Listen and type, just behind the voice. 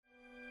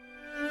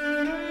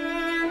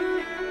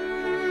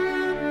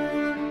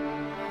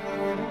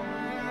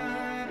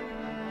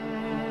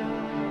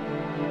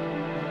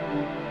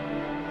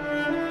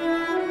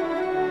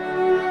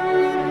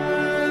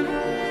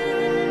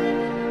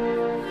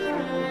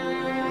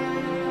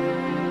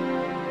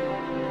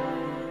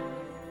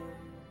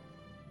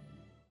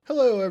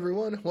Hello,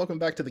 everyone. Welcome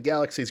back to the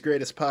Galaxy's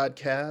Greatest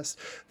Podcast,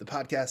 the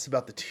podcast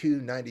about the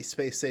two 90s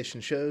space station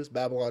shows,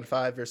 Babylon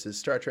 5 versus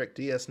Star Trek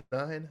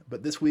DS9.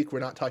 But this week, we're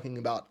not talking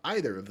about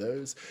either of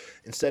those.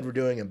 Instead, we're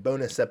doing a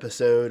bonus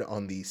episode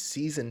on the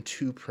Season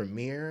 2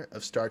 premiere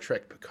of Star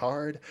Trek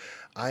Picard.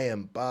 I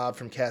am Bob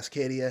from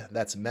Cascadia.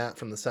 That's Matt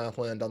from the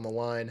Southland on the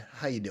line.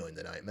 How you doing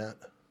tonight, Matt?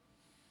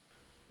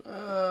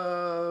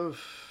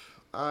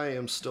 I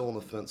am still on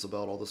the fence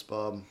about all this,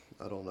 Bob.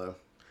 I don't know.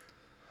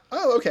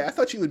 Oh, okay. I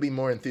thought you would be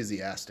more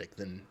enthusiastic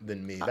than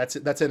me. That's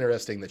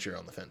interesting that you're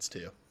on the fence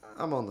too.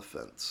 I'm on the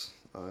fence,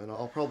 and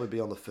I'll probably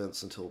be on the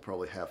fence until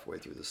probably halfway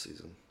through the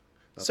season.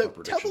 That's so my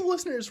prediction. Tell the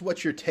listeners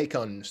what your take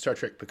on Star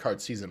Trek Picard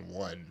Season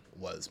 1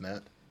 was,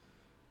 Matt.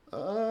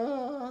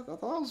 I thought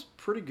it was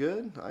pretty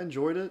good. I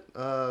enjoyed it.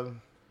 I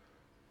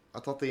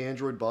thought the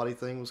android body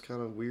thing was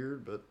kind of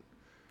weird, but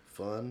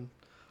fun.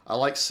 I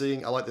like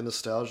the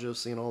nostalgia of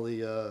seeing all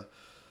the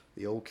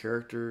old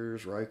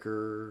characters,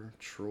 Riker,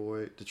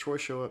 Troy. Did Troy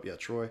show up? Yeah,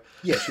 Troy.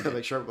 Yeah,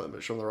 make sure I'm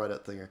the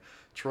right thing here.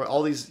 Troy.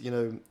 All these,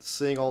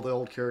 seeing all the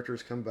old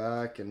characters come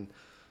back and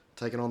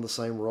taking on the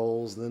same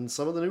roles. And then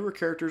some of the newer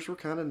characters were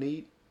kind of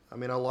neat. I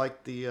mean, I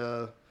liked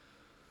the.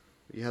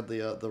 You had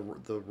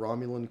the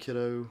Romulan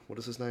kiddo. What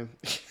is his name?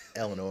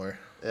 Eleanor.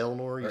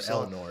 Eleanor.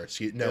 Eleanor.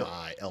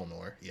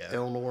 Eleanor. Yeah.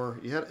 Eleanor.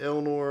 You had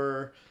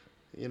Eleanor.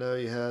 You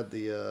had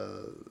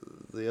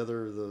the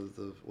other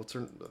what's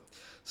her.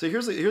 See,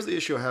 here's the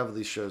issue I have with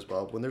these shows,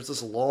 Bob. When there's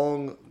this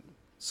long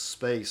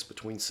space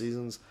between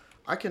seasons,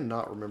 I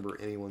cannot remember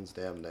anyone's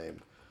damn name.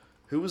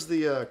 Who was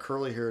the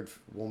curly-haired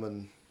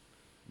woman,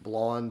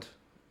 blonde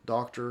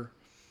doctor?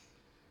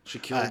 She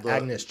killed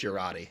Agnes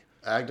Girardi.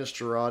 Agnes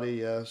Girardi,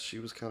 yeah, she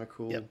was kind of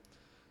cool. Yep.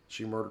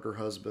 She murdered her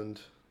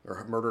husband,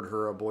 or murdered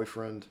her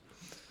boyfriend.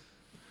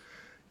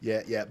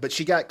 Yeah, but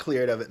she got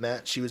cleared of it,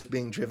 Matt. She was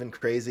being driven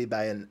crazy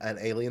by an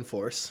alien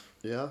force.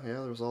 Yeah, there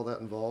was all that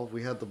involved.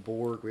 We had the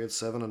Borg, we had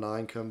 7 and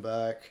 9 come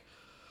back.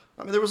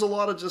 I mean, there was a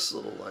lot of just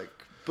little, like,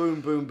 boom,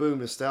 boom, boom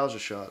nostalgia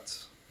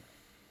shots.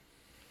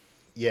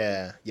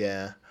 Yeah.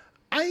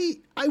 I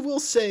will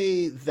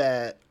say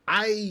that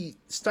I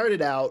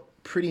started out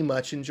pretty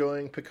much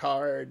enjoying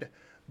Picard.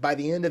 By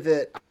the end of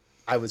it,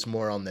 I was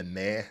more on the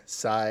meh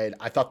side.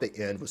 I thought the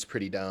end was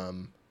pretty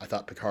dumb. I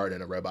thought Picard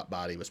in a robot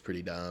body was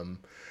pretty dumb.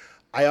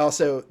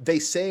 They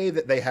say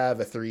that they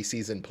have a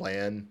 3-season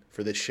plan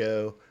for this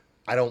show.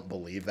 I don't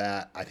believe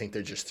that. I think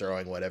they're just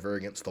throwing whatever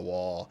against the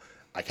wall.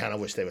 I kind of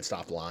wish they would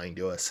stop lying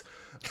to us.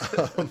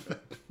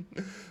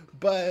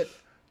 But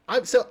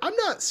I'm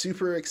not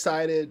super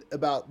excited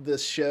about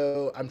this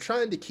show. I'm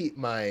trying to keep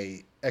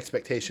my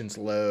expectations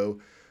low,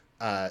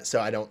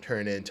 so I don't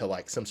turn into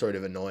like some sort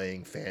of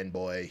annoying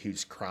fanboy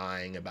who's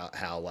crying about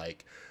how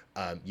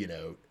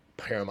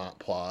Paramount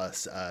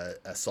Plus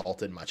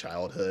assaulted my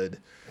childhood,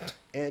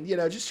 and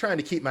just trying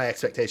to keep my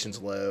expectations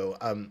low.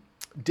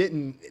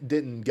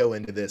 Didn't go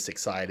into this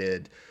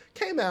excited.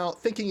 Came out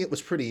thinking it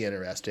was pretty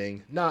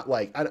interesting. Not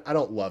like I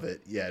don't love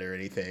it yet or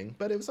anything,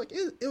 but it was like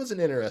it was an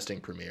interesting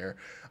premiere.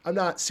 I'm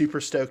not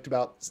super stoked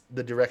about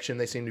the direction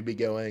they seem to be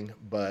going,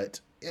 but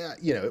yeah,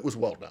 it was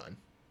well done.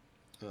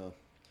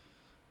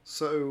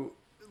 So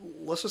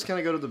let's just kind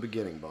of go to the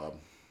beginning, Bob.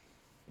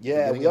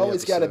 Yeah, we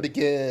always got to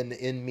begin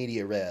in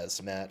media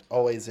res, Matt.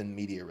 Always in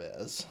media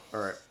res.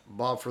 All right,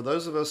 Bob, for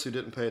those of us who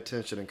didn't pay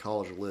attention in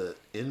college lit,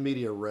 in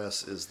media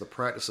res is the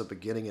practice of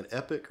beginning an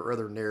epic or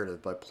other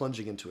narrative by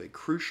plunging into a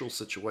crucial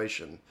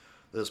situation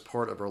that is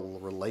part of a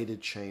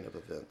related chain of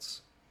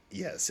events.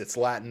 Yes, it's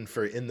Latin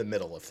for in the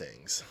middle of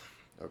things.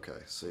 Okay,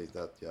 see,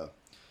 that, yeah.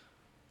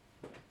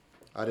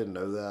 I didn't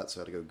know that, so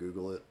I had to go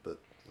Google it, but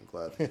I'm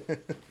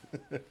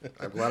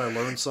glad I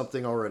learned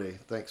something already.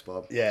 Thanks,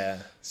 Bob. Yeah.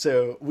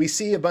 So we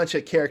see a bunch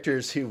of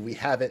characters who we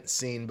haven't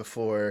seen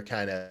before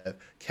kind of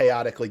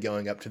chaotically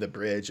going up to the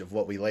bridge of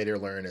what we later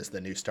learn as the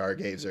new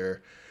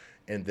Stargazer.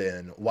 And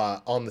then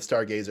while on the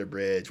Stargazer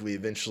bridge, we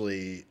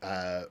eventually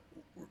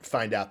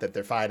find out that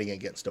they're fighting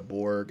against a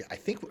Borg. I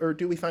think, or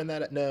do we find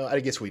that? No, I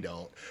guess we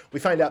don't. We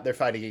find out they're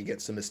fighting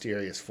against a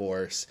mysterious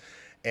force.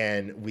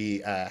 And we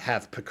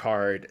have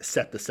Picard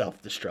set the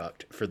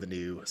self-destruct for the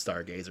new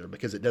Stargazer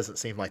because it doesn't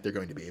seem like they're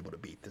going to be able to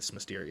beat this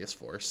mysterious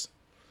force.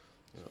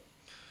 Yeah.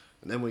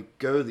 And then we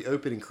go to the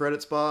opening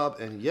credits, Bob,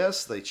 and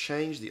yes, they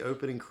changed the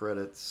opening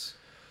credits,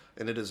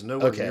 and it is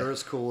nowhere near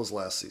as cool as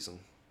last season.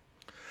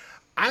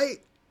 I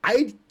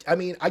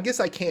mean, I guess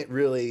I can't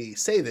really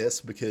say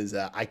this because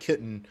I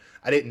didn't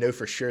know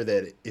for sure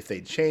that if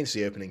they'd changed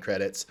the opening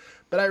credits,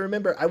 but I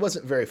remember I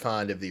wasn't very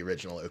fond of the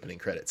original opening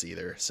credits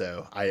either,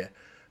 so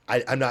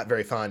I'm not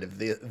very fond of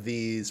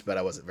these, but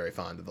I wasn't very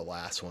fond of the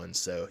last one.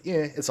 So,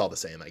 yeah, it's all the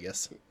same, I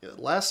guess. Yeah,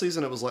 last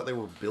season, it was like they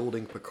were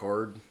building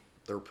Picard.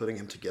 They were putting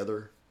him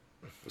together.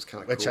 It was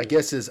kind of cool. Which I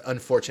guess is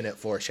unfortunate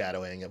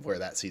foreshadowing of where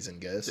that season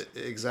goes.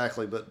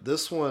 Exactly. But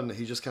this one,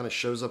 he just kind of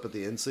shows up at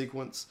the end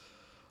sequence.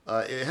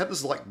 It had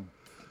this, like,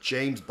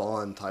 James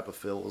Bond type of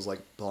feel. It was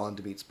like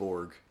Bond meets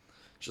Borg.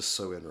 Just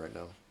so in right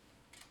now.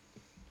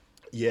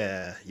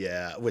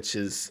 Yeah, which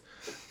is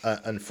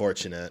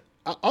unfortunate.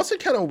 Also,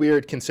 kind of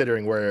weird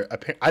considering where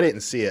I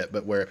didn't see it,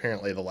 but where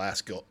apparently the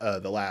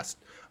last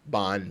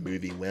Bond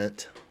movie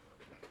went.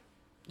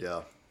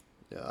 Yeah,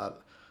 yeah.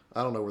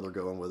 I don't know where they're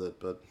going with it,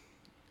 but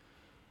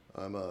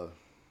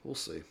we'll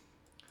see.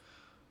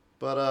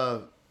 But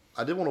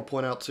I did want to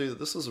point out too that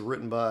this was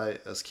written by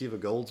Esquiva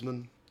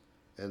Goldsman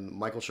and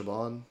Michael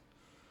Chabon.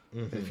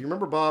 And if you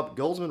remember, Bob,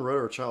 Goldsman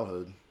wrote Our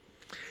Childhood.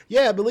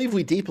 Yeah, I believe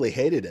we deeply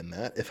hated him,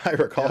 Matt, if I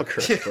recall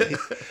correctly,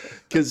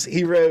 because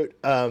he wrote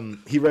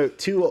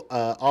two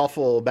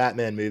awful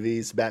Batman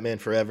movies, Batman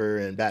Forever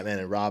and Batman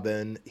and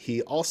Robin.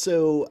 He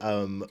also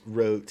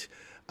wrote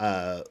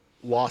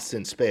Lost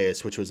in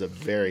Space, which was a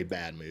very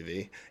bad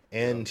movie,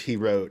 and he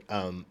wrote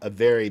a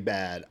very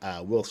bad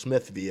Will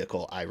Smith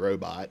vehicle, I,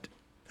 Robot.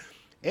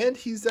 And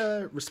he's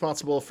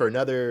responsible for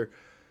another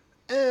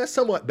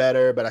somewhat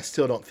better, but I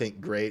still don't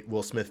think great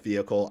Will Smith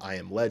vehicle, I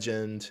Am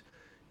Legend.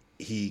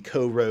 He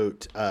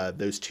co-wrote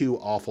those two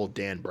awful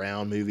Dan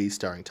Brown movies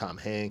starring Tom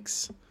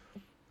Hanks.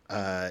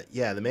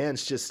 Yeah, the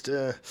man's just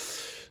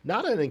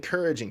not an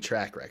encouraging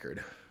track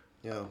record.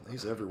 Yeah,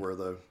 he's everywhere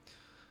though.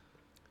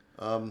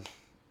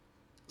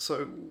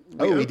 So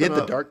he did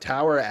the Dark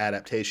Tower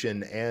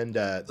adaptation and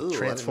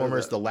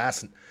Transformers: The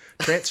Last.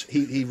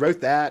 He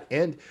wrote that,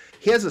 and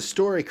he has a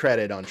story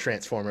credit on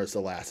Transformers: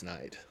 The Last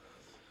Night.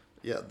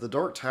 Yeah, the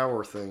Dark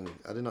Tower thing.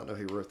 I did not know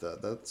he wrote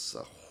that. That's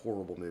a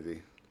horrible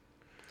movie.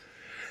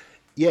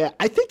 Yeah,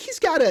 I think he's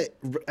got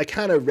a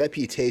kind of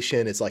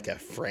reputation as like a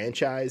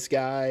franchise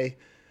guy,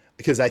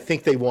 because I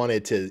think they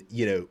wanted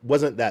to,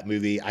 wasn't that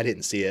movie, I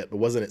didn't see it, but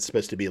wasn't it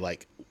supposed to be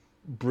like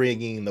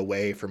bringing the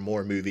way for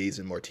more movies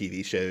and more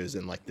TV shows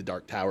in like the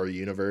Dark Tower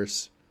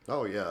universe?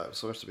 Oh yeah, it was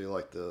supposed to be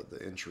like the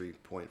entry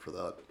point for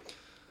that.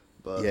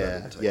 But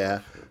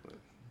yeah.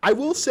 I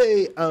will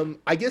say,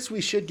 I guess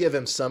we should give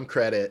him some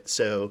credit.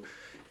 So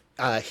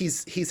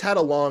he's had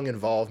a long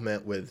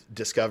involvement with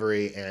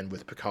Discovery and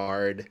with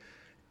Picard.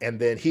 And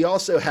then he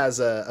also has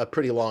a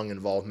pretty long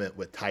involvement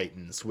with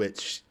Titans,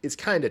 which is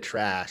kind of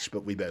trash,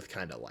 but we both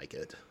kind of like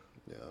it.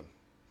 Yeah.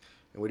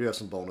 And we do have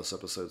some bonus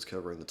episodes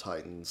covering the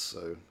Titans,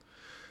 so...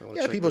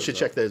 Yeah, people should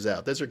check those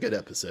out. Those are good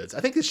episodes. I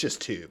think it's just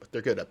 2, but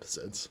they're good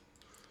episodes.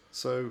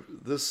 So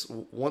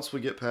once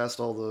we get past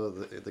all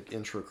the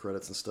intro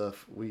credits and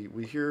stuff,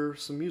 we hear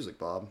some music,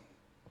 Bob.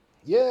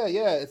 Yeah,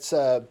 it's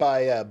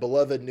by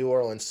beloved New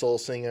Orleans soul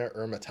singer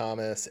Irma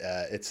Thomas.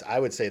 It's, I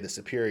would say, the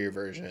superior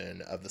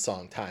version of the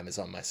song "Time Is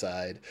on My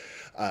Side."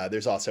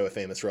 There's also a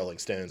famous Rolling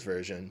Stones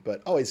version,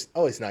 but always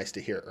nice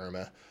to hear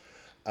Irma.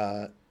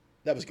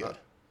 That was good.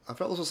 I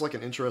felt this was like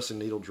an interesting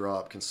needle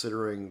drop,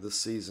 considering this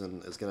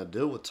season is going to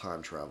deal with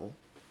time travel,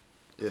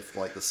 if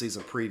like the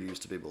season previews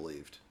to be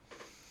believed.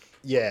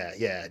 Yeah.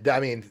 I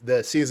mean,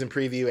 the season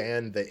preview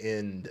and the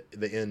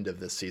end of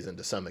this season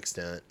to some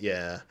extent.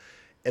 Yeah,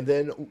 and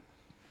then,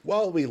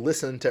 while we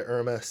listen to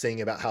Irma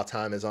sing about how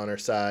time is on her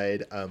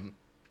side,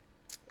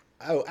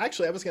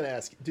 actually, I was going to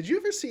ask, did you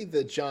ever see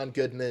the John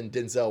Goodman,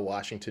 Denzel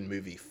Washington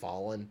movie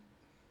Fallen?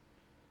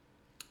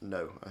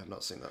 No, I have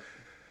not seen that.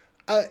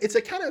 It's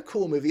a kind of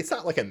cool movie. It's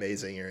not like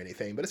amazing or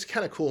anything, but it's a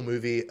kind of cool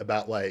movie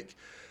about like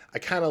a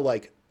kind of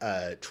like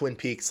Twin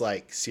Peaks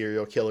like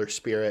serial killer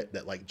spirit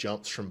that like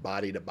jumps from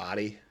body to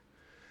body.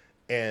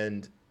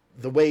 And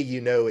the way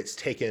it's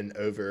taken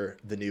over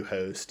the new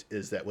host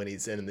is that when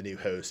he's in the new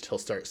host, he'll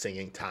start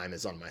singing "Time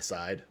Is on My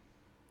Side."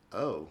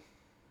 Oh,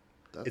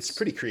 it's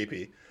pretty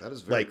creepy. That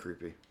is very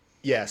creepy.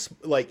 Yes,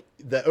 like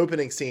the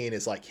opening scene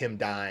is like him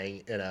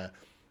dying in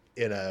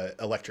a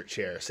electric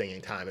chair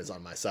singing "Time Is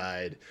on My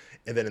Side,"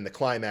 and then in the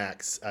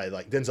climax,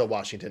 like Denzel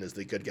Washington is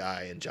the good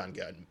guy and John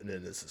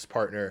Goodman is his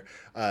partner.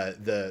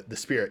 The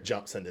spirit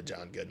jumps into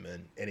John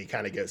Goodman and he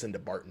kind of goes into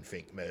Barton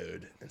Fink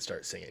mode and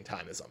starts singing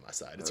 "Time Is on My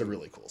Side." It's a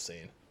really cool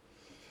scene.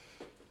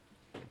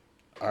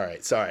 All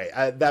right, sorry.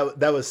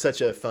 That was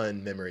such a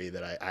fun memory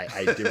that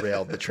I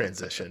derailed the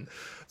transition.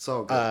 It's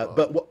all good.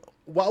 But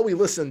while we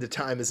listen to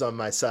 "Time Is on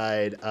My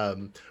Side,"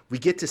 we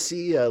get to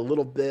see a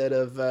little bit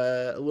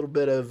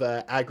of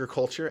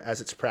agriculture as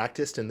it's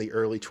practiced in the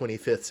early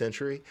 25th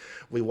century.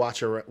 We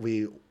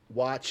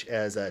watch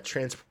as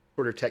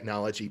transporter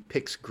technology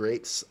picks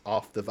grapes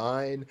off the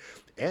vine,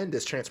 and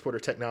as transporter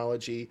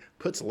technology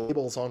puts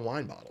labels on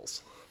wine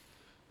bottles.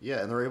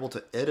 Yeah, and they're able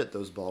to edit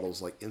those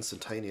bottles like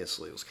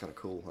instantaneously. It was kind of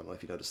cool. I don't know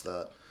if you noticed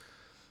that.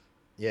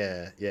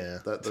 Yeah.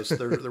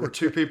 There were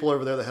two people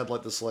over there that had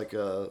like this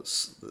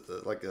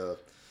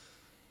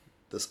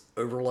this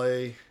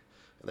overlay,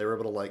 and they were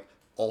able to like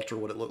alter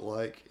what it looked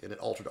like, and it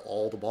altered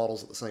all the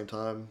bottles at the same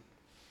time.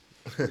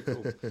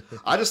 Cool.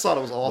 I just thought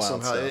it was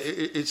awesome how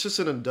it's just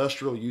an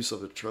industrial use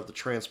of the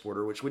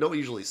transporter, which we don't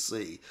usually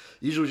see.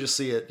 Usually, just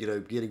see it,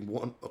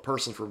 getting a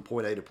person from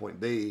point A to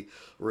point B,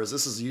 whereas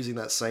this is using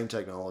that same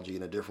technology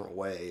in a different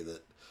way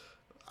that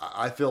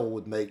I feel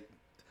would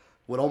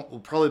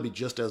probably be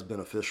just as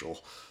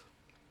beneficial.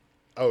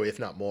 Oh, if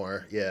not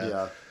more,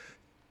 yeah.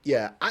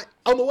 Yeah,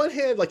 on the one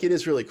hand, like it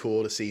is really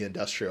cool to see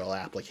industrial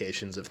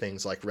applications of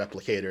things like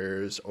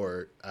replicators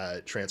or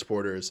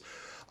transporters.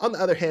 On the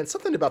other hand,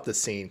 something about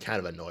this scene kind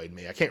of annoyed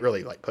me. I can't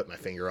really like put my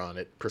finger on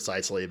it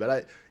precisely,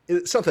 but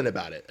something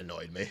about it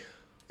annoyed me.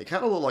 It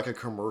kind of looked like a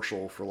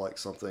commercial for like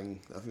something.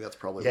 I think that's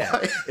probably Yeah,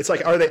 why. it's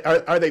like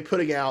are they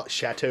putting out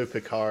Chateau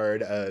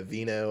Picard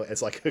vino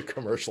as like a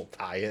commercial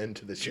tie-in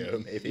to the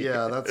show? Maybe.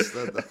 Yeah, I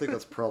think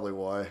that's probably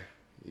why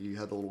you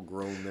had the little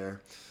groan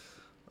there.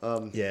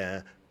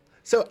 Yeah.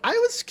 So I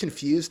was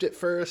confused at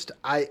first.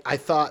 I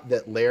thought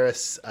that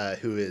Laris,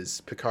 who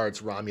is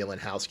Picard's Romulan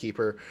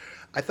housekeeper,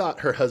 I thought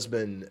her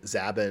husband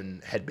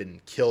Zabin had been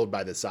killed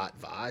by the Zat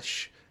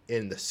Vash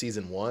in the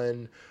season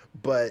 1,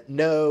 but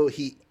no,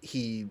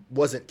 he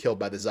wasn't killed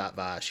by the Zat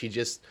Vash. He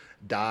just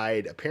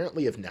died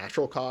apparently of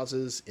natural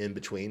causes in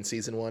between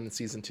season 1 and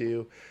season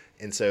 2.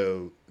 And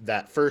so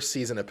that first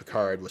season of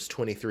Picard was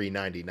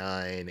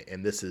 2399,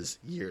 and this is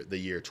the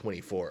year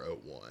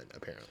 2401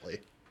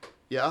 apparently.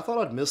 Yeah, I thought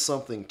I'd missed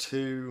something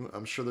too.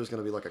 I'm sure there's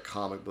going to be like a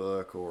comic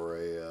book or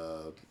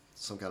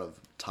some kind of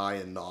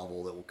tie-in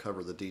novel that will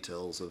cover the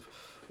details of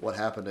what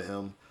happened to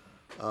him.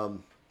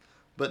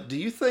 But do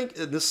you think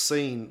in this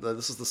scene,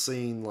 this is the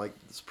scene, like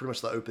it's pretty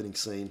much the opening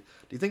scene,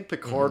 do you think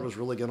Picard was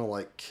really going to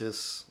like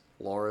kiss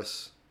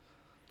Laris?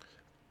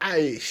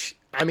 I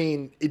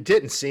mean, it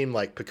didn't seem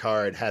like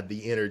Picard had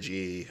the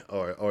energy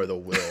or the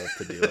will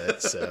to do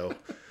it. So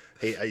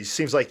he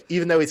seems like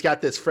even though he's got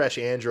this fresh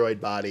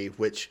android body,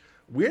 which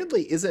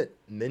weirdly isn't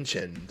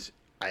mentioned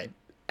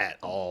at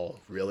all,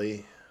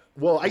 really.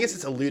 Well, I guess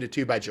it's alluded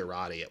to by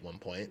Girardi at one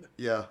point.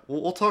 Yeah,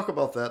 we'll talk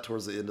about that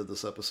towards the end of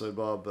this episode,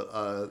 Bob.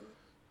 But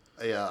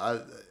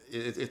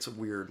it's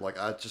weird. Like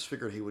I just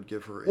figured he would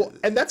give her. Well,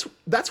 and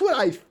that's what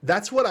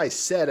I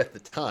said at the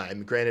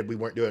time. Granted, we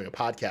weren't doing a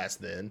podcast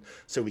then,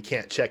 so we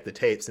can't check the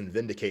tapes and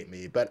vindicate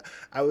me. But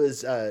I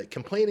was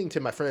complaining to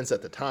my friends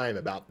at the time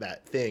about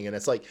that thing, and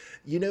it's like,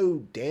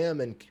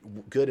 damn and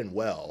good and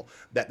well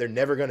that they're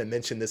never going to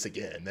mention this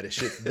again. That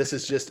this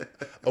is just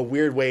a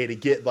weird way to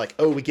get like,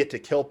 oh, we get to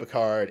kill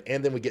Picard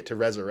and then we get to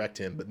resurrect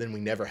him, but then we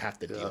never have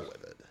to deal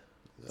with it.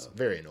 It's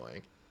very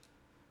annoying.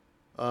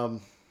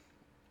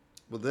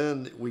 But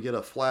then we get a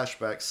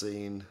flashback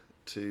scene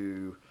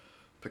to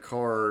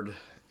Picard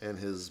and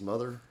his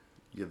mother,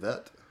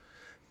 Yvette.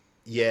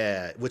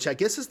 Yeah, which I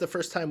guess is the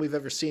first time we've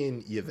ever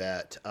seen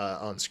Yvette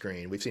on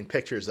screen. We've seen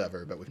pictures of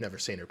her, but we've never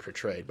seen her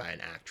portrayed by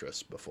an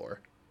actress before.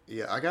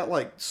 Yeah, I got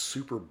like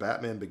super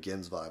Batman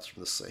Begins vibes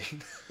from this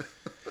scene.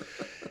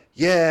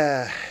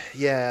 Yeah,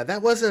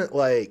 that wasn't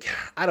like,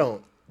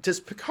 does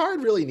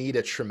Picard really need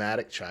a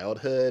traumatic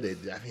childhood?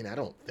 I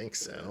don't think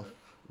so.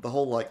 The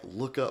whole like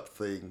look up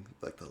thing,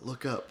 like the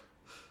look up.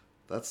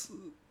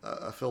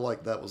 I feel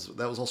like that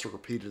was also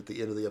repeated at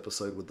the end of the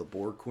episode with the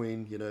Borg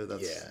Queen.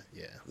 That's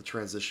the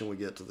transition we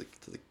get to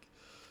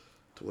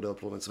what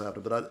elements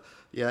happened. But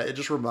it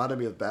just reminded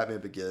me of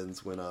Batman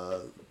Begins when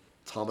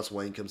Thomas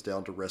Wayne comes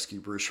down to rescue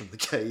Bruce from the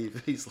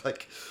cave. He's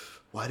like,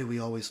 "Why do we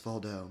always fall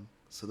down?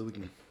 So that we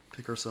can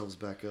pick ourselves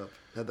back up."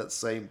 Had that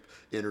same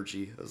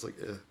energy. I was like,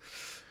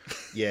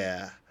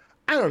 yeah.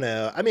 I don't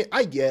know. I mean,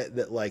 I get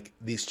that like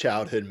these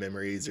childhood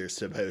memories are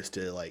supposed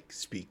to like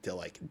speak to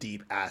like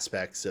deep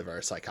aspects of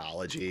our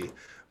psychology,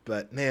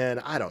 but man,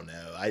 I don't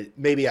know.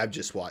 Maybe I've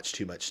just watched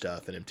too much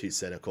stuff and I'm too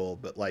cynical,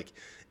 but like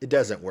it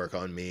doesn't work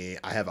on me.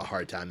 I have a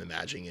hard time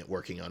imagining it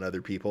working on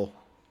other people.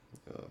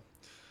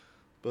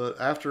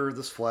 But after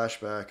this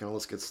flashback and all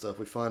this good stuff,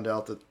 we find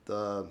out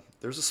that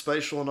there's a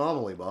spatial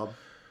anomaly, Bob.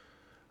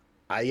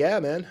 Yeah,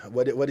 man.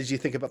 What did you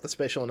think about the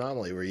spatial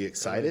anomaly? Were you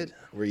excited?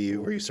 Were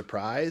you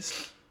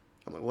surprised?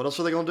 I'm like, what else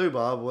are they going to do,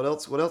 Bob? What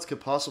else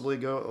could possibly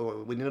go?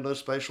 Oh, we need another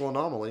spatial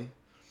anomaly.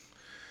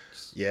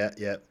 Yeah.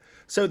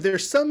 So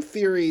there's some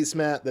theories,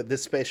 Matt, that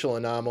this spatial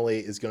anomaly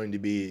is going to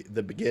be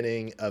the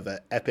beginning of an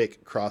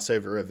epic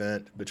crossover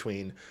event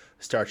between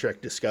Star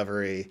Trek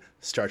Discovery,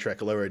 Star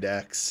Trek Lower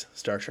Decks,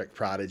 Star Trek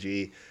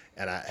Prodigy,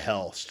 and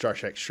Star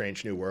Trek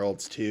Strange New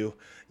Worlds too.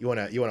 You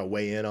wanna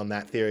weigh in on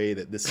that theory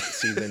that this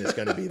season is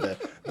going to be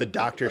the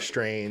Doctor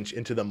Strange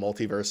into the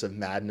multiverse of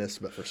madness,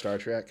 but for Star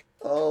Trek?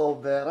 Oh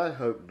man, I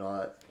hope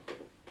not.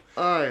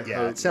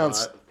 It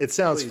sounds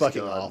Please,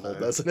 fucking God, awful, no.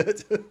 doesn't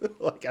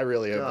it? Like I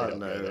really hope God, they don't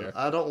go there.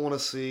 I don't want to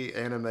see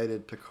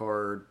animated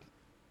Picard,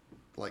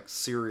 like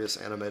serious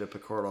animated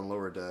Picard on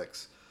Lower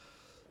Decks.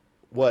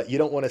 What, you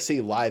don't want to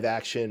see live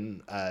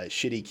action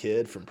shitty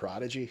kid from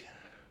Prodigy?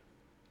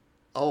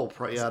 Oh,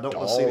 I don't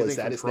want to see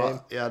anything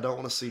from I don't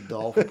want to see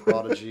Doll from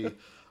Prodigy.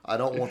 I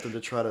don't want them to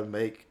try to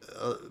make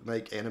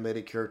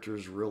animated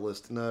characters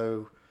realistic.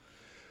 No.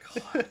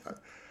 God.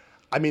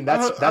 I mean,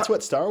 that's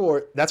what Star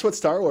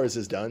Wars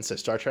has done. So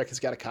Star Trek has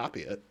got to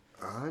copy it.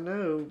 I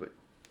know, but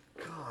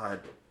God,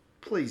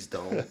 please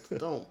don't put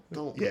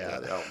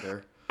that out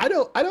there. I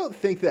don't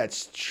think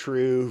that's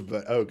true,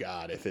 but oh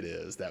God, if it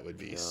is, that would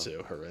be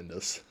so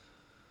horrendous.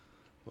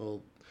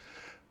 Well,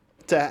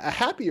 to a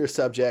happier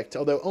subject,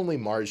 although only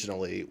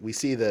marginally, we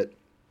see that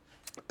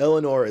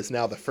Eleanor is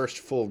now the first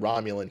full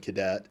Romulan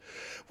cadet,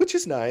 which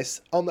is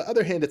nice. On the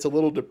other hand, it's a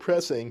little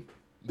depressing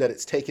that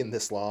it's taken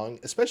this long,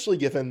 especially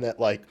given that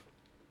like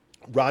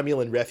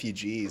Romulan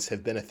refugees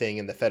have been a thing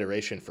in the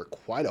Federation for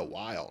quite a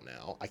while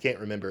now. I can't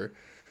remember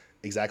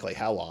exactly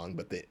how long,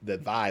 but the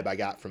vibe I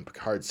got from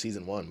Picard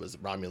season 1 was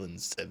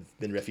Romulans have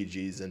been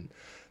refugees in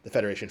the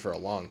Federation for a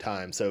long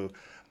time. So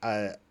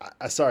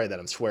I'm sorry that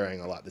I'm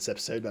swearing a lot this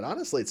episode, but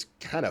honestly, it's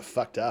kind of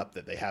fucked up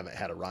that they haven't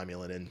had a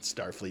Romulan in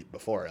Starfleet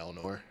before,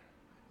 Eleanor.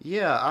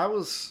 Yeah, I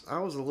was a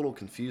little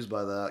confused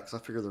by that because I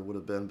figured there would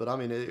have been, but I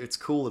mean it's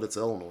cool that it's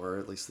Eleanor.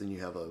 At least then you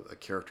have a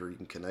character you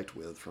can connect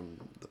with from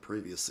the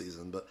previous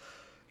season. But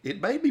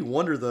it made me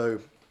wonder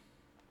though.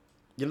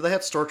 You know, they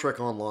had Star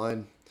Trek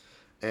Online,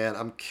 and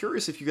I'm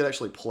curious if you could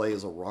actually play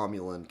as a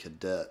Romulan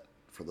cadet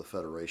for the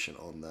Federation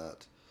on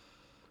that.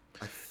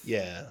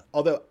 Yeah,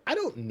 although I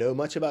don't know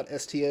much about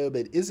STO,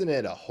 but isn't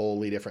it a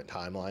wholly different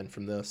timeline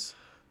from this?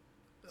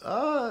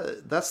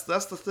 That's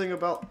the thing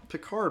about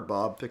Picard,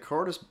 Bob.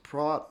 Picard has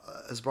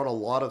brought a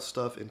lot of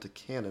stuff into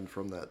canon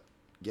from that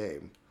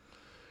game,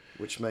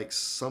 which makes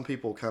some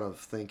people kind of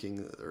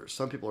thinking, or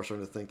some people are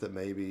starting to think that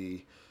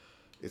maybe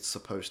it's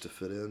supposed to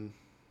fit in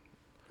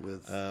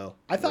with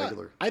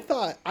regular.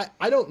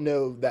 I don't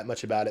know that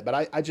much about it,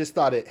 but I just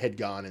thought it had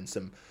gone in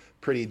some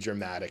pretty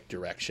dramatic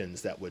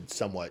directions that would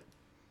somewhat,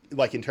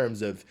 like in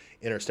terms of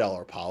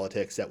interstellar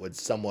politics, that would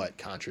somewhat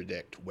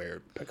contradict where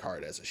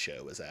Picard as a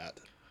show is at.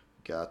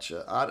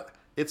 Gotcha.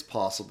 It's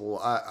possible.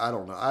 I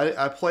don't know.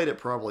 I played it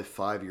probably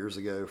 5 years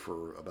ago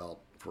for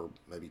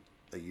maybe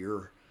a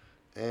year,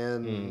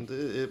 and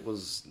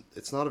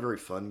it's not a very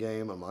fun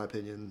game in my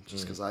opinion,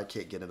 just because I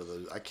can't get into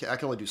those. I can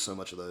only do so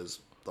much of those,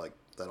 like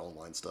that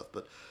online stuff.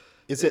 But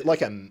is it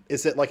like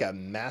a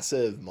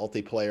massive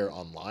multiplayer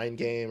online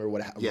game or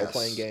what? Yes. Role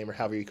playing game or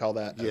however you call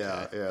that?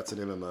 Yeah, Okay. yeah, it's an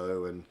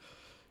MMO, and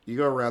you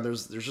go around.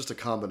 There's just a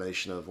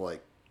combination of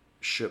like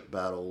ship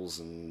battles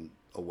and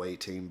away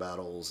team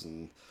battles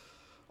and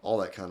all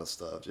that kind of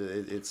stuff.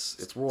 It's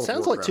World of Warcraft.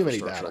 Sounds like too many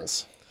Star Trek.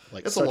 battles.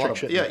 Like it's Star a lot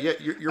Trek of yeah.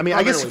 You're I mean,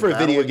 I guess for a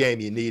video battling. game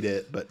you need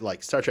it, but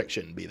like Star Trek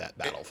shouldn't be that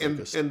battle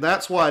focused. And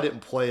that's why I didn't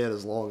play it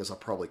as long as I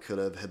probably could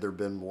have had there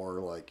been more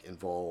like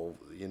involved,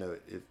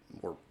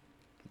 more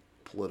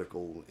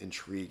political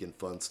intrigue and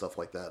fun stuff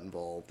like that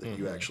involved that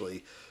you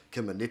actually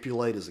can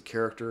manipulate as a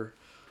character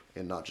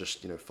and not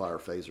just fire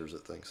phasers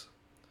at things.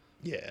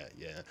 Yeah,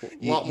 yeah.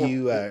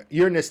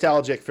 You're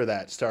nostalgic for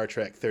that Star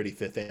Trek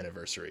 35th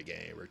anniversary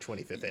game or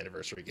 25th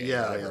anniversary game.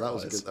 Yeah, that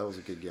was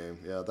a good game.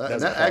 Yeah, that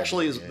is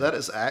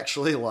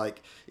actually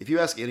like, if you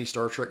ask any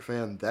Star Trek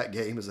fan, that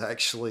game is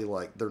actually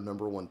like their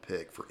number one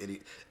pick for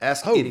anyone.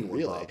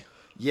 Really? Bob.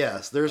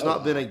 Yes, there's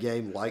not been a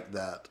game like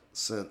that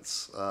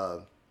since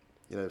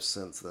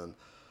since then.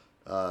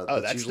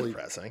 That's usually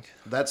depressing.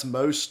 That's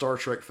most Star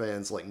Trek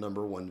fans like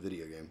number one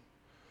video game.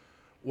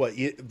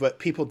 But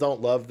people don't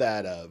love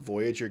that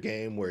Voyager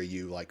game where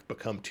you like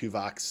become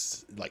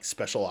Tuvok's like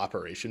special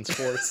operations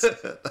force.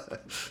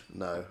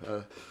 No,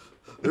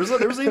 there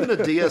was even a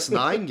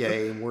DS9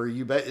 game where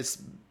you bet it's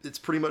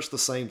pretty much the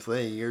same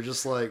thing. You're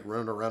just like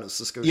running around at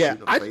Cisco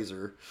shooting a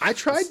phaser. I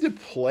tried to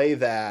play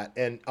that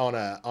and on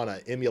a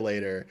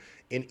emulator.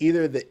 And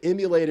either the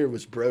emulator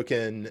was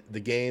broken, the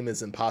game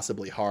is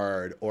impossibly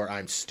hard, or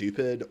I'm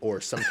stupid, or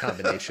some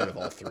combination of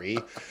all three.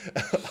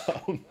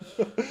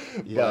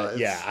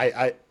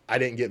 I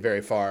didn't get very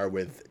far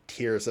with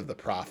Tears of the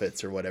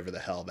Prophets or whatever the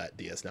hell that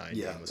DS9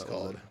 game was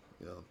called.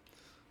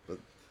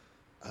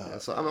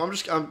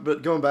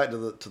 But going back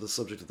to the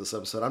subject of this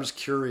episode, I'm just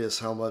curious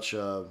how much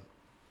of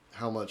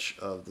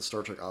the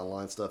Star Trek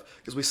Online stuff,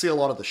 because we see a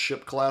lot of the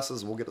ship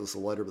classes, and we'll get to this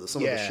later, but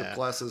some of the ship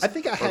classes, I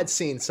think I had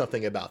seen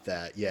something about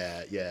that.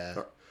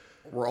 Yeah.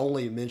 Were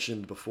only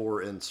mentioned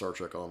before in Star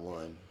Trek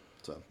Online.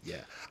 So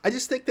yeah, I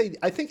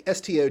think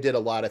STO did a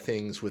lot of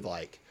things with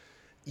like,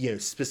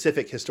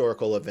 specific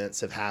historical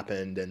events have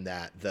happened, and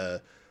that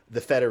the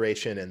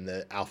Federation and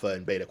the Alpha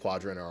and Beta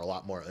Quadrant are a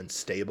lot more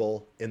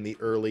unstable in the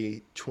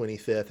early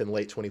 25th and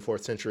late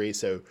 24th century.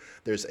 So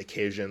there's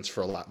occasions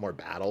for a lot more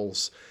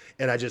battles.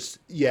 And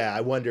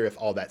I wonder if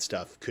all that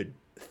stuff could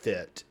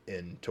fit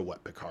into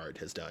what Picard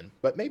has done.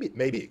 But maybe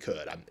it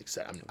could.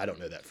 I don't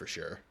know that for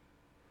sure.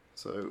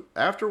 So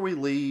after we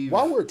leave,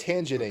 while we're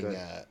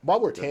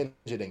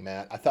tangenting,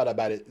 Matt, I thought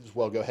about it as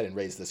well. Go ahead and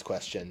raise this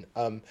question.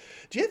 Do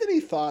you have any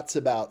thoughts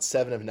about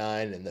 7 of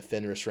 9 and the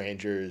Fenris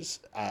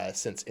Rangers?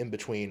 Since in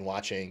between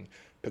watching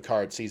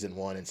Picard season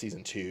 1 and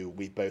season 2,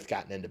 we've both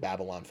gotten into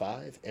Babylon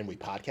 5, and we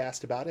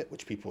podcast about it,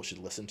 which people should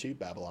listen to.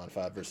 Babylon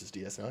 5 versus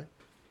DS9.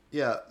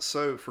 Yeah.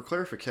 So for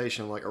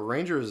clarification, like a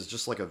ranger is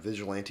just like a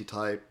vigilante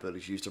type, but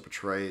it's used to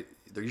portray.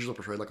 They're usually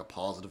portrayed like a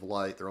positive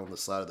light. They're on the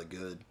side of the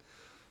good.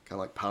 Kind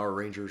of like Power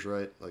Rangers,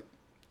 right? Like,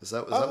 is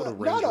that what a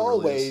ranger not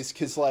always, really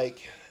because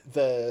like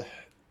the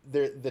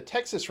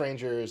Texas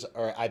Rangers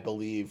I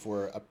believe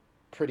were a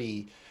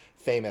pretty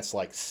famous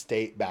like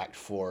state-backed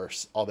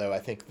force. Although I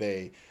think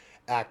they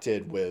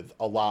acted with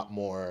a lot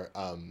more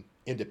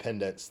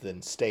independence than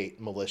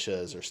state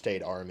militias or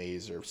state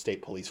armies or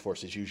state police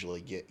forces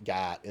usually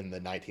got in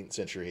the 19th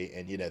century.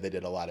 And they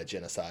did a lot of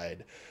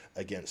genocide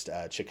against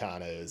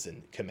Chicanos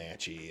and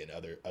Comanche and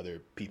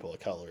other people of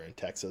color in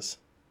Texas.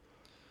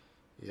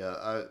 Yeah,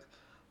 I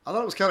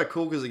thought it was kind of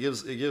cool because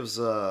it gives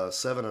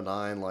 7 and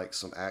 9 like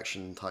some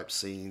action type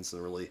scenes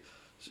and really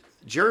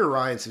Jerry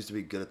Ryan seems to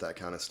be good at that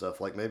kind of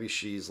stuff. Like maybe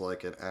she's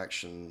like an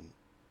action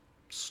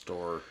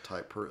star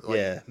type like,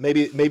 Yeah,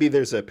 maybe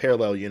there's a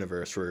parallel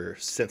universe where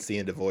since the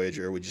end of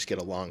Voyager, we just get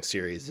a long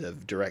series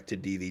of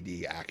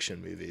direct-to-DVD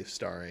action movies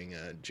starring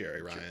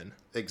Jerry Ryan.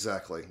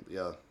 Exactly.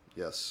 Yeah.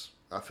 Yes.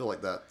 I feel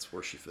like that's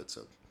where she fits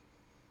in.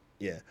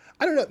 Yeah,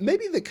 I don't know.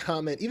 Maybe the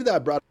common, even though I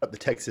brought up the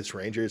Texas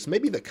Rangers,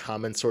 maybe the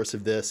common source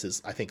of this is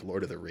I think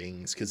Lord of the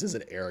Rings, because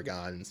isn't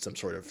Aragon some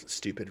sort of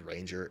stupid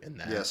ranger in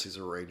that? Yes, he's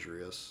a ranger.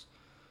 Yes.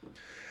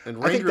 And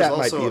I think Ranger's that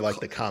might also be like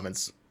the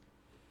commons.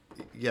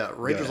 yeah,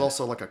 Ranger's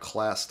also like a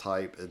class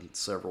type in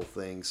several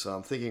things. So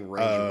I'm thinking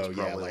Ranger was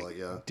probably like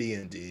yeah,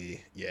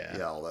 D&D, yeah,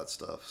 all that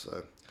stuff.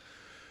 So,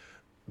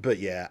 but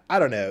yeah, I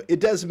don't know. It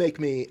does make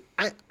me.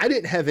 I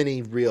didn't have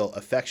any real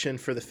affection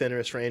for the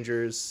Fenris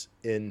Rangers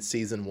in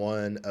season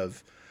 1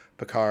 of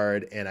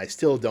Picard, and I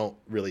still don't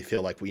really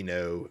feel like we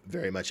know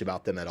very much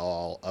about them at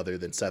all, other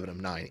than 7 of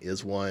 9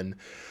 is one.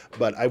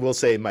 But I will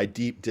say my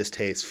deep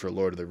distaste for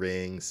Lord of the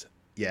Rings.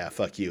 Yeah,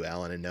 fuck you,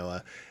 Alan and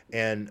Noah.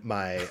 And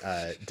my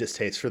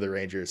distaste for the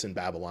Rangers in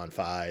Babylon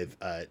 5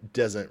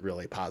 doesn't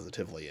really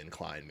positively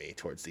incline me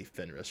towards the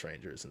Fenris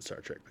Rangers in Star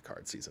Trek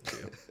Picard Season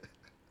 2.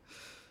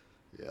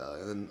 yeah,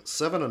 and then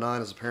 7 and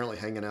 9 is apparently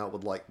hanging out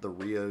with like the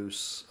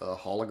Rios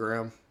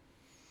hologram.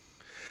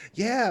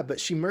 Yeah, but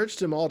she merged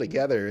them all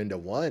together into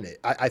one.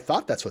 I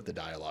thought that's what the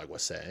dialogue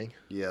was saying.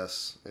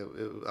 Yes,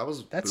 I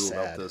was That's boo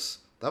about sad. this.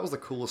 That was the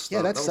coolest stuff.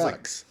 Yeah, that was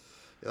sucks.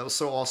 Like, that was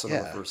so awesome in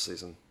the Yeah. first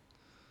season.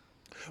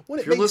 Well,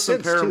 If it you're makes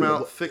listening, sense,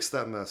 Paramount, too. fix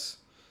that mess.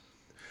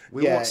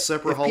 We Yeah, want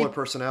separate if holo peop-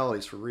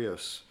 personalities for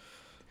Rios.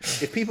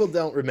 If people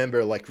don't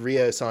remember, like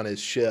Rios on his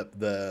ship,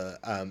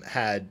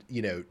 had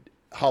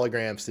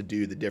holograms to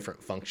do the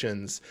different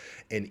functions,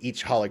 and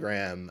each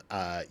hologram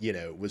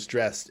was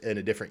dressed in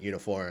a different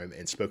uniform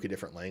and spoke a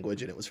different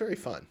language, and it was very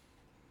fun.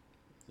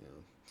 Yeah.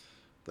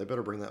 They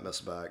better bring that mess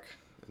back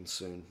and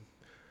soon.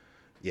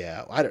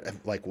 Yeah, I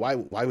don't like why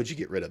would you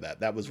get rid of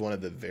that? That was one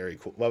of the very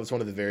cool. That was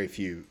one of the very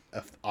few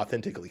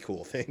authentically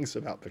cool things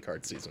about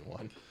Picard season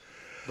 1.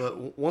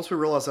 But once we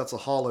realize that's a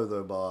holo,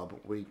 though, Bob,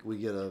 we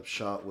get a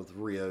shot with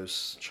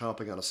Rios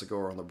chomping on a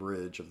cigar on the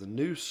bridge of the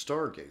new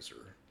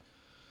Stargazer.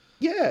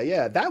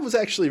 Yeah, that was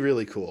actually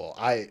really cool.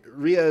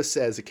 Rios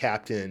as a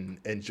captain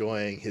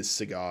enjoying his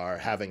cigar,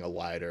 having a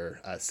lighter,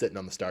 sitting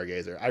on the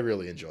Stargazer. I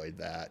really enjoyed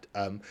that.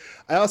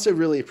 I also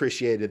really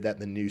appreciated that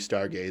the new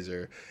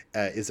Stargazer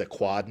is a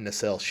quad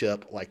nacelle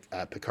ship like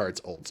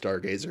Picard's old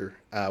Stargazer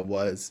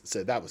was.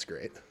 So that was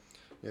great.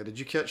 Yeah, did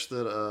you catch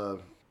that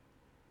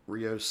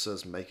Rios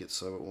says "make it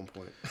so" at one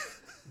point?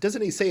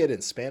 Doesn't he say it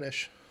in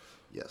Spanish?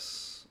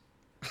 Yes.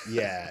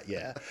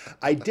 Yeah.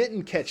 I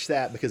didn't catch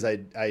that because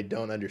I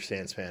don't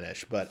understand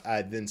Spanish, but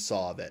I then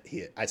saw that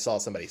I saw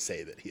somebody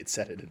say that he had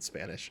said it in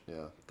Spanish.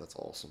 Yeah, that's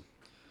awesome.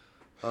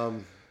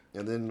 And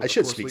then I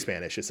should speak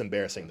Spanish. It's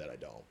embarrassing that I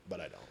don't, but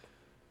I don't.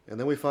 And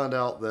then we find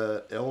out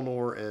that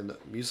Elnor and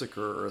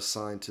Musiker are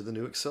assigned to the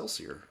new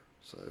Excelsior.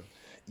 So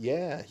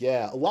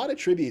Yeah. A lot of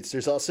tributes.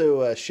 There's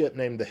also a ship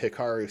named the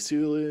Hikaru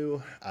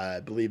Sulu.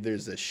 I believe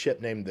there's a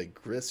ship named the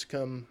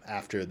Griscom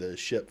after the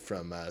ship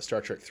from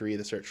Star Trek 3,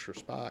 The Search for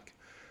Spock.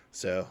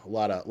 So a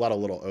lot of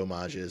little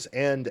homages.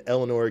 And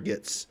Eleanor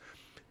gets.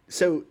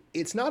 So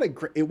it's not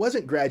it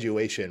wasn't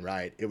graduation,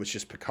 right? It was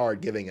just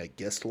Picard giving a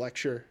guest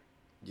lecture.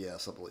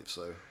 yes, I believe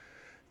so.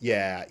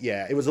 Yeah.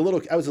 I was a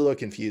little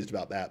confused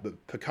about that,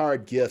 but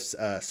Picard gifts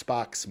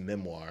Spock's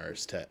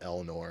memoirs to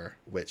Eleanor,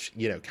 which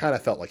kind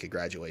of felt like a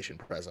graduation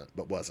present,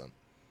 but wasn't.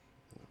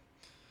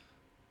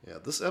 Yeah,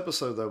 this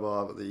episode though,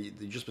 Bob, you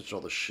just mentioned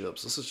all the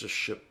ships. This is just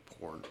ship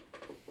porn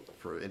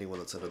for anyone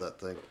that's into that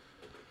thing.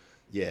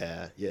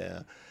 Yeah.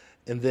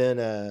 And then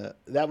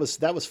that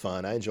was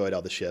fun. I enjoyed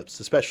all the ships,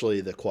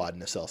 especially the quad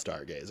nacelle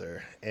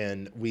Stargazer.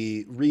 And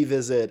we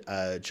revisit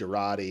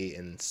Girardi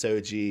and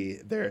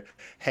Soji. They're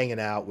hanging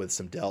out with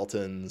some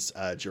Deltans.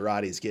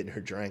 Girardi's getting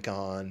her drink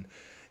on,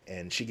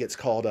 and she gets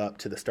called up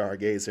to the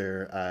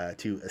Stargazer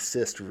to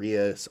assist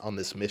Rios on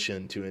this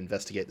mission to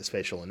investigate the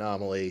spatial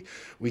anomaly.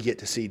 We get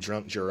to see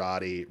drunk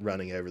Girardi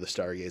running over the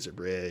Stargazer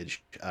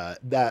bridge.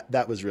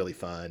 That was really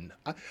fun.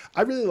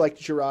 I really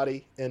liked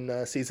Girardi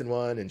in season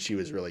 1, and she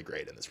was really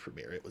great in this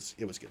premiere. It was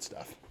good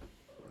stuff.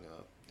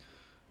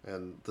 Yeah.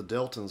 And the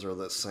Deltans are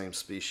that same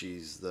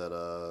species that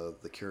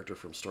the character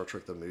from Star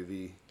Trek the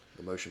movie,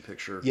 the motion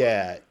picture.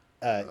 Yeah,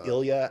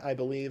 Ilya, I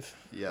believe.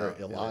 Yeah, Or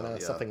Ilana,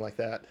 something like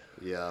that.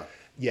 Yeah.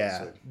 Yeah,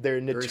 So, they're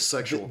very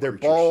sexual they're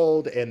creatures.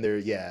 bald, and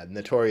they're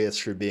notorious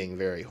for being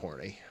very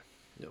horny.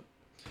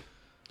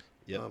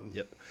 Yep.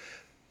 Yep.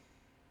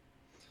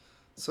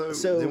 So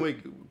then we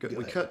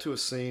cut to a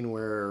scene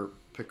where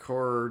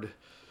Picard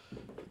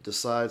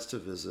decides to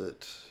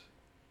visit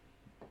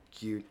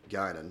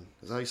Guinan.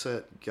 Is that how you say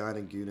it?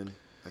 Guinan?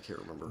 I can't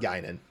remember.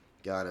 Guinan.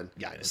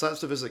 Decides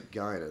to visit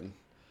Guinan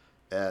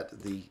at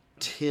the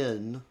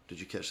 10. Did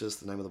you catch this?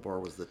 The name of the bar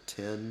was the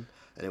 10,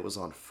 and it was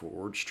on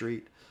Ford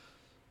Street.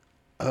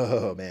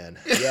 Oh man,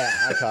 yeah,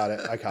 I caught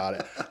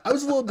it. I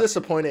was a little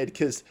disappointed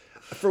because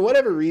For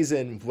whatever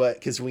reason,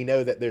 because we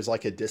know that there's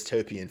like a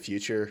dystopian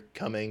future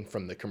coming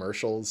from the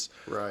commercials,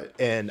 Right.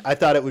 and I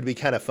thought it would be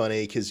kind of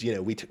funny because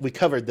we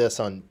covered this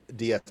on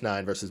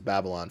DS9 versus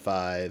Babylon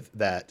 5,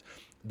 that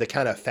the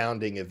kind of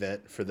founding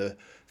event for the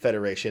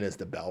Federation is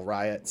the Bell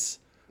Riots,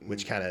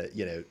 which kind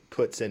of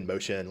puts in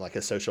motion like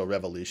a social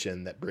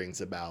revolution that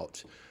brings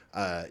about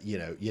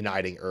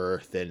uniting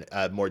Earth and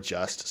a more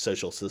just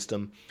social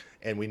system,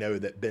 and we know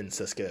that Ben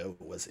Sisko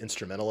was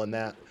instrumental in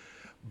that,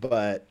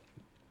 but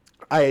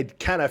I had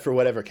kind of, for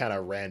whatever kind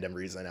of random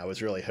reason, I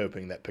was really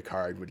hoping that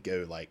Picard would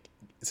go, like,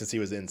 since he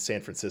was in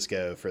San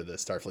Francisco for the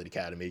Starfleet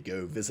Academy,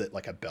 go visit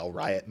like a Bell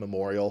Riot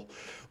memorial.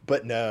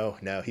 But no,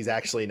 he's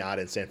actually not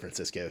in San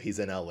Francisco. He's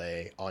in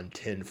LA on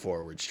 10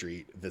 Forward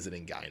Street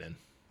visiting Guinan.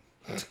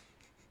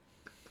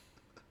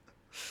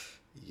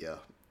 Yeah.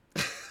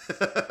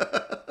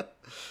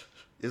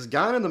 Is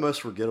Guinan the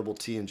most forgettable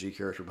TNG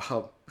character,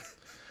 Bob?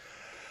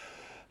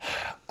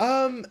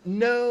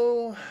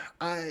 No,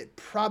 I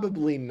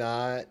probably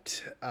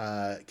not,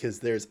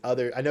 because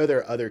I know there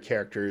are other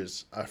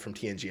characters from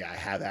TNG I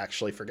have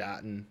actually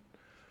forgotten,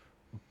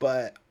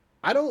 but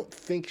I don't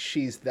think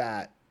she's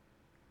that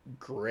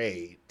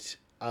great.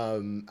 I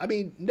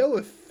mean, no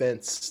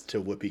offense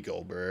to Whoopi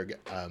Goldberg.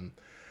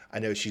 I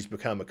know she's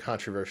become a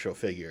controversial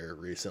figure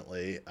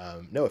recently.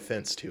 No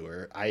offense to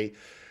her. I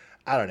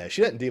don't know.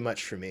 She doesn't do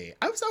much for me.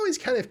 I was always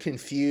kind of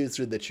confused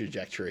with the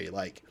trajectory.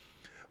 Like,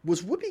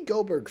 was Whoopi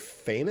Goldberg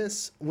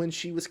famous when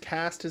she was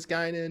cast as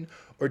Guinan,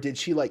 or did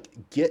she like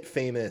get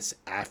famous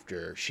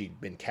after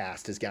she'd been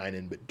cast as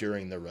Guinan, but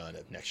during the run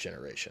of Next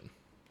Generation?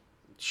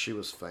 She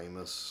was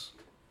famous.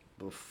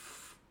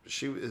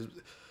 She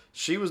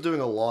was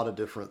doing a lot of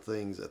different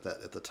things at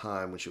the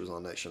time when she was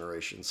on Next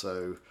Generation,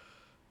 so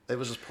it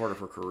was just part of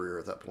her career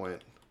at that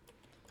point.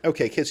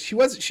 Okay, because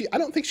I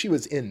don't think she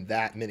was in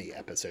that many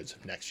episodes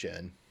of Next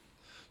Gen.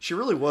 She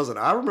really wasn't.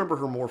 I remember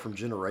her more from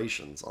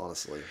Generations,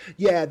 honestly.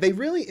 Yeah, they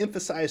really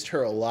emphasized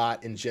her a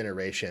lot in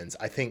Generations.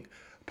 I think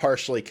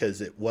partially because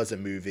it was a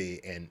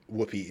movie and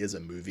Whoopi is a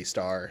movie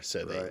star,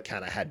 so they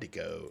kind of had to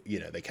go,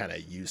 they kind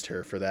of used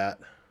her for that.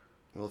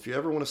 Well, if you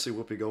ever want to see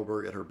Whoopi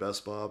Goldberg at her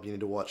best, Bob, you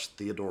need to watch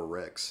Theodore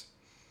Rex.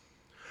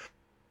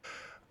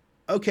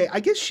 Okay,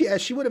 I guess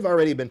she would have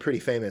already been pretty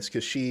famous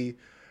because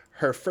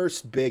her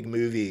first big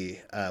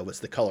movie was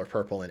The Color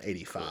Purple in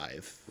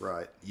 '85.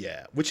 Right.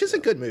 Yeah, which is a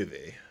good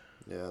movie.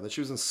 Yeah, and then she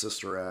was in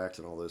Sister Act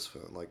and all those,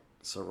 like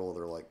several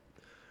other like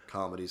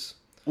comedies.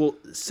 Well,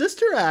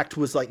 Sister Act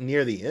was like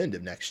near the end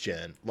of Next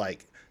Gen,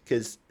 like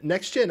because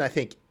Next Gen I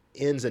think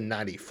ends in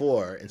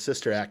 '94 and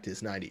Sister Act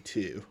is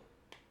 '92.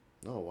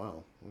 Oh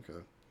wow, okay.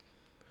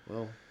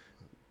 Well,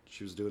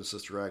 she was doing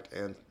Sister Act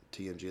and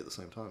TNG at the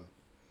same time.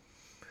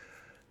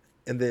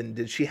 And then,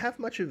 did she have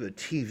much of a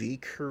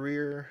TV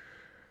career?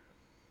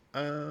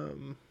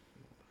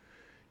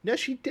 No,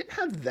 she didn't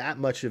have that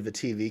much of a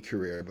TV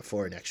career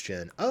before Next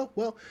Gen. Oh,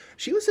 well,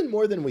 she was in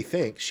more than we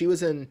think. She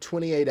was in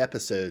 28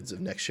 episodes of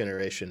Next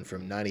Generation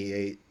from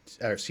 88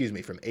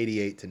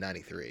 to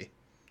 93.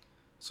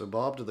 So,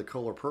 Bob, did The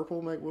Color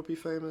Purple make Whoopi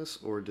famous,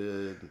 or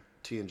did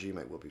TNG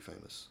make Whoopi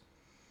famous?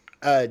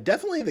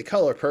 Definitely The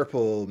Color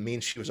Purple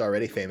means she was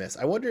already famous.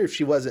 I wonder if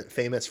she wasn't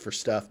famous for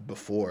stuff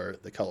before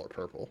The Color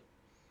Purple.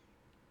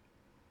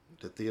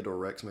 Did Theodore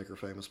Rex make her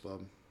famous,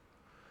 Bob?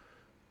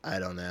 I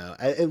don't know.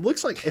 It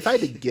looks like, if I had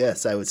to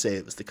guess, I would say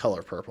it was The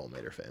Color Purple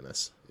made her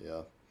famous.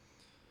 Yeah.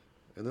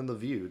 And then The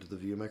View. Did The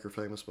View make her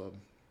famous, Bob?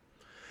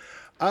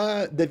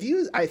 The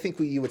View, I think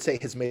you would say,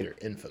 has made her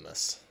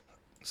infamous.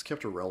 It's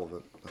kept her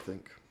relevant, I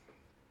think.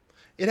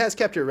 It has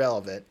kept her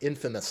relevant,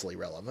 infamously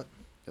relevant.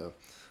 Yeah.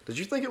 Did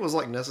you think it was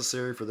like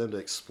necessary for them to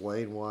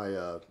explain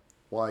why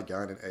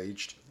Guinan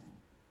aged?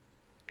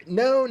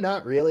 No,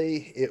 not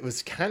really. It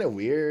was kind of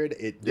weird.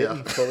 It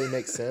didn't fully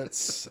make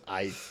sense.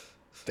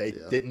 They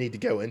didn't need to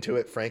go into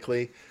it,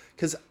 frankly,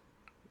 because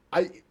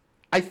I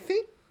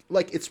think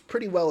like it's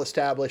pretty well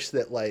established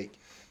that like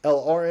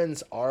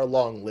El-Aurans are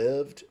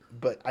long-lived,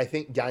 but I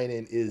think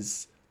Guinan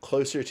is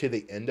closer to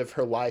the end of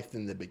her life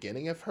than the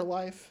beginning of her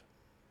life.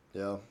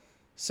 Yeah.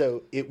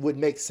 So it would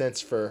make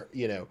sense for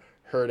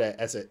her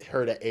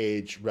to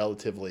age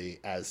relatively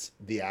as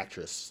the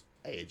actress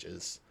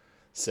ages.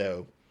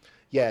 So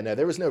yeah, no,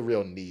 there was no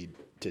real need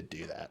to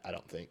do that, I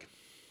don't think.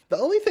 The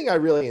only thing I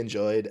really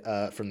enjoyed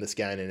from this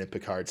Guinan and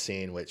Picard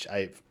scene, which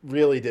I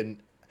really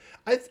didn't...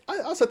 I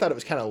also thought it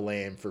was kind of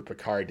lame for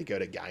Picard to go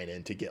to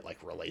Guinan to get, like,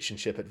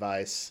 relationship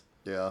advice.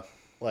 Yeah.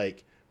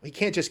 Like, he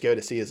can't just go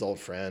to see his old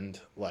friend.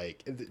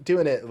 Like,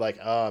 doing it like,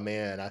 oh,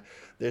 man,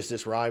 there's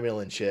this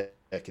Romulan chick,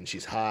 and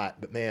she's hot,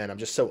 but, man, I'm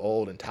just so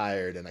old and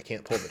tired, and I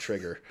can't pull the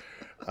trigger.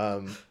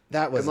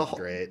 That wasn't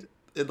great.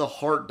 In the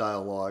heart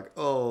dialogue,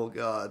 oh,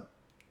 God.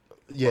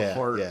 Yeah, the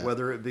heart,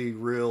 whether it be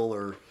real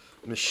or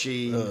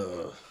machine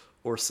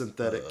or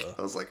synthetic.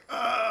 I was like,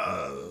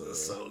 this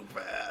is so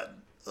bad.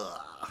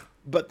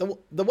 But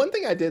the one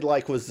thing I did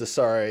like was the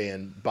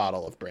Saurian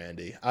bottle of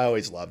brandy. I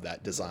always love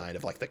that design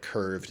of like the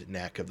curved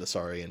neck of the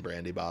Saurian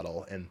brandy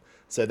bottle. And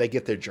so they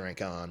get their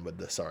drink on with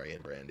the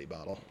Saurian brandy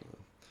bottle.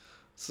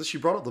 Since you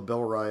brought up the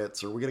Bell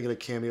Riots, are we going to get a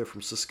cameo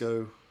from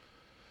Sisko?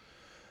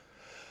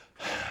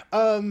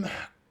 Um,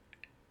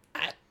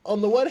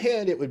 on the one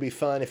hand, it would be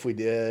fun if we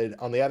did.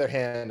 On the other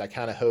hand, I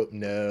kind of hope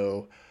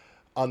no.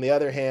 On the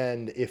other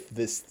hand, if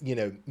this,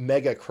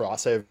 mega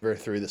crossover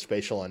through the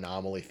spatial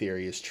anomaly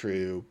theory is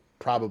true,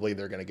 probably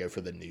they're going to go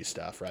for the new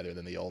stuff rather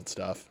than the old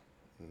stuff.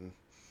 Mm-hmm.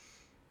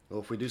 Well,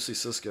 if we do see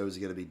Cisco, is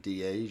he going to be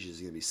de-aged? Is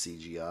he going to be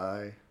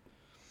CGI?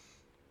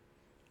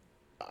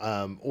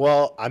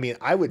 Well, I mean,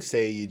 I would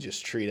say you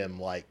just treat him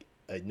like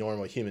a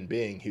normal human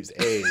being who's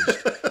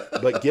aged.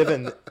 but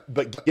given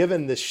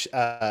this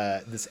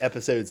this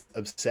episode's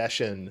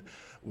obsession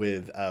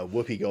with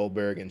Whoopi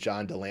Goldberg and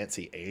John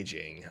Delancey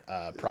aging,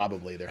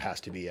 probably there has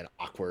to be an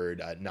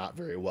awkward, not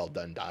very well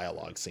done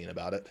dialogue scene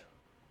about it.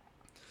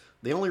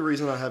 The only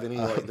reason I have any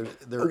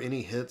there are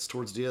any hits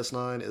towards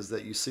DS9 is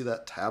that you see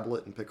that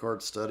tablet in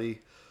Picard's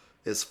study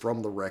is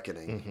from The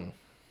Reckoning. Mm-hmm.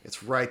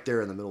 It's right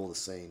there in the middle of the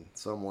scene.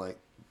 So I'm like,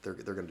 they're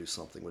going to do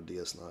something with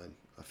DS9.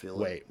 I feel it.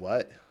 Wait,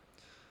 what?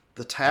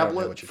 The tablet. I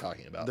don't know what you're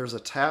talking about. There's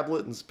a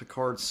tablet in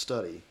Picard's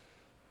study.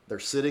 They're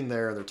sitting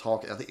there and they're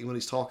talking. I think when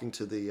he's talking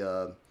to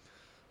the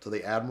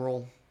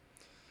admiral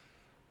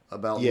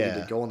about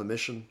needing to go on the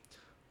mission.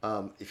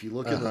 If you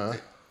look in the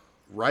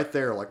right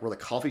there, like where the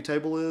coffee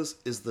table is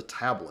the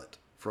tablet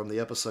from the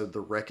episode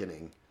The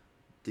Reckoning,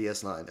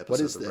 DS9 episode.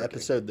 What is the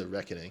episode The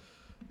Reckoning?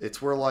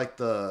 It's where like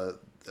there's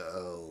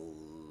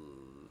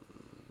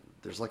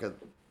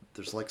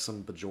like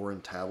some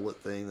Bajoran tablet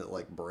thing that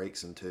like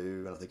breaks in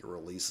two, and I think it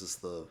releases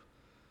the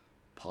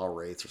paw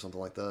wraiths or something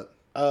like that.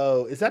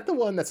 Oh, is that the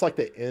one that's like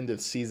the end of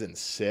season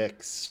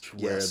 6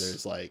 where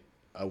there's like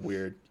a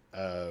weird?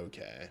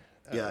 Okay.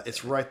 Yeah,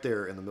 it's right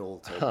there in the middle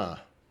of the table. Huh.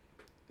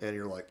 And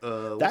you're like,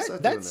 what's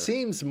that that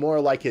seems more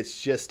like it's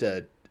just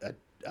a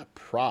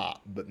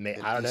prop, but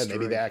I don't know.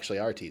 Maybe they actually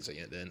are teasing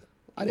it. Then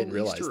I didn't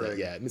realize that.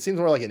 Yeah, it seems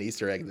more like an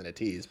Easter egg than a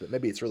tease, but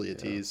maybe it's really a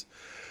tease.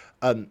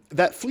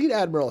 That fleet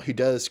admiral who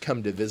does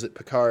come to visit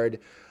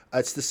Picard,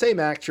 it's the same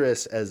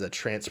actress as a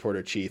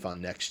transporter chief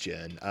on Next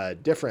Gen.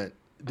 Different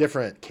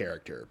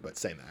character, but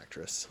same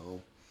actress. Oh.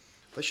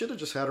 They should have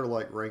just had her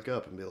like rank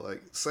up and be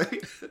like, "Say,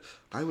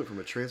 I went from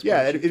a transport."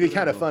 Yeah, it'd be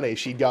kind of funny.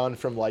 She'd gone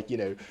from like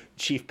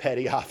chief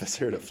petty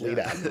officer to fleet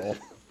admiral.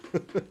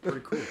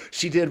 Pretty cool.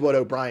 She did what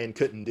O'Brien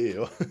couldn't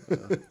do.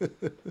 All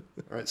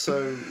right,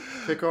 so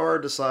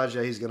Picard decides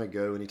he's going to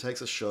go, and he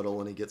takes a shuttle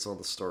and he gets on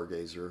the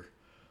Stargazer.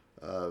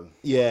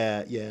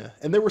 Yeah,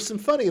 and there were some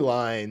funny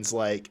lines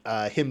like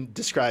him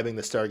describing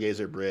the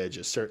Stargazer bridge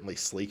as certainly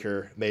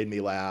sleeker, made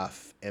me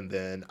laugh, and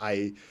then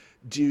I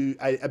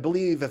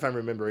believe, if I'm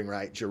remembering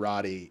right,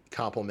 Girardi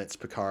compliments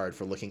Picard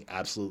for looking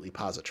absolutely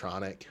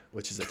positronic,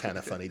 which is a kind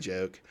of funny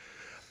joke.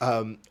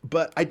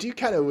 But I do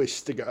kind of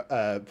wish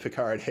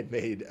Picard had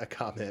made a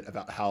comment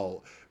about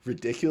how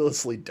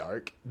ridiculously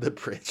dark the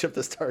bridge of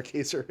the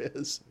Stargazer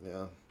is.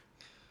 Yeah.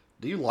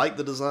 Do you like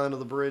the design of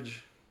the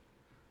bridge?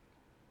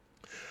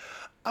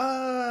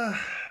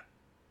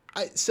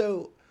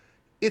 So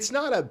it's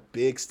not a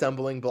big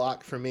stumbling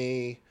block for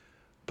me.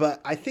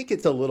 But I think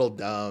it's a little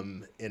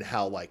dumb in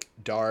how like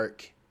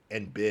dark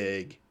and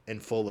big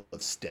and full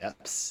of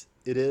steps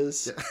it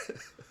is.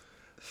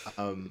 Yeah.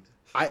 And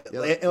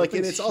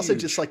it's also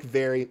just like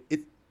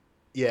it's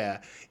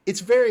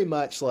very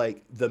much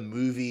like the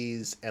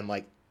movies and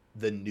like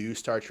the new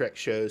Star Trek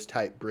shows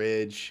type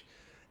bridge.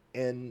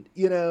 And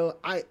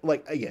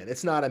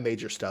it's not a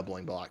major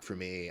stumbling block for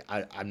me.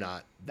 I'm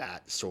not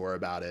that sore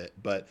about it,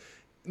 but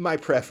my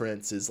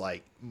preference is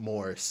like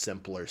more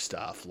simpler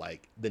stuff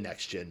like the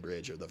Next Gen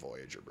bridge or the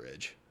Voyager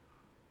bridge.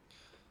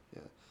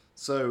 Yeah.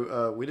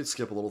 So we did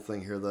skip a little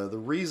thing here though. The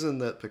reason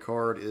that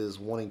Picard is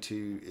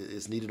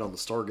needed on the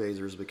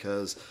Stargazer is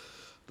because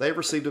they've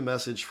received a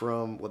message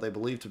from what they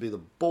believe to be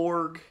the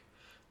Borg,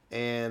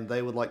 and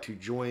they would like to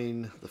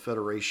join the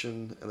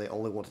Federation, and they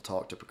only want to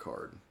talk to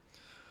Picard.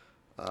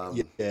 So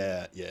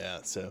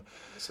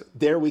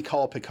there we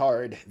call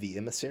Picard the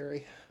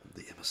emissary.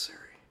 The emissary.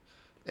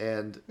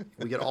 And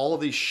we get all of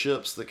these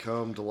ships that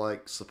come to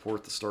like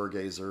support the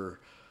Stargazer.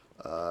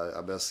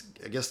 I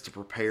guess to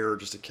prepare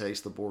just in case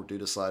the Borg do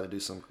decide to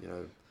do some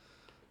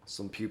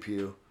pew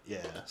pew. Yeah.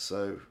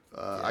 So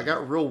I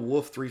got real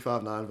Wolf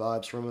 359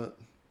 vibes from it.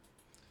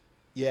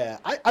 Yeah,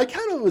 I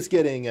kind of was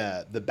getting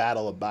the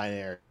Battle of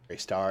Binary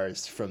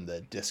Stars from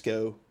the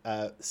Disco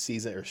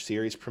season or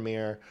series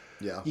premiere.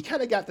 Yeah. You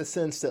kind of got the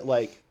sense that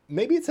like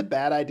maybe it's a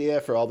bad idea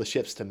for all the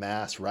ships to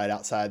mass right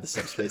outside the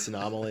subspace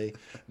anomaly.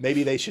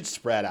 Maybe they should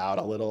spread out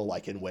a little,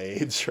 like in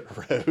waves or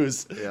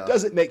rows. Yeah.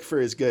 Doesn't make for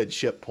as good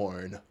ship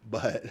porn,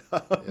 but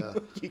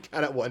you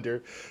kind of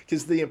wonder,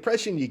 because the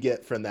impression you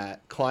get from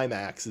that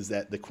climax is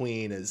that the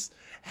Queen is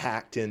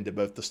hacked into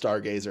both the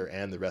Stargazer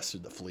and the rest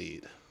of the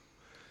fleet.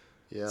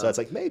 Yeah. So it's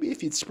like maybe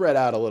if you'd spread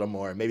out a little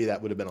more, maybe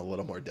that would have been a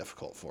little more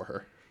difficult for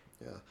her.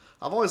 Yeah.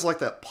 I've always liked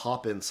that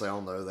pop-in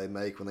sound though they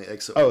make when they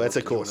exit. Oh, that's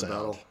a cool sound.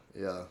 Battle.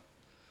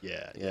 Yeah.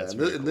 Yeah.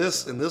 And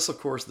this, of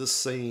course, this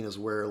scene is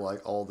where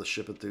like all the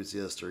ship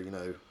enthusiasts are,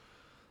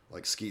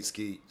 like skeet,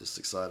 just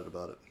excited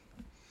about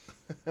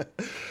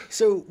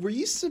So, were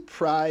you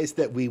surprised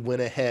that we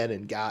went ahead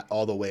and got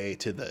all the way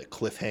to the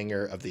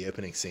cliffhanger of the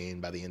opening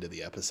scene by the end of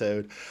the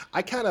episode?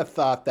 I kind of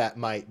thought that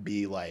might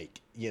be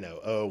like,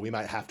 oh, we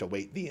might have to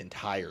wait the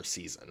entire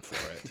season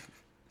for it.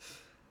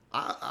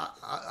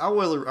 I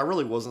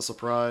really wasn't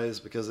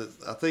surprised because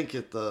I think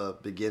at the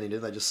beginning,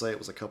 didn't they just say it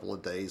was a couple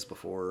of days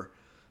before?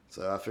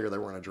 So I figured they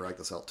weren't going to drag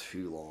this out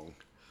too long.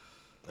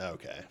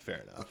 Okay,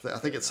 fair enough. I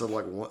think it said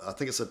like one. I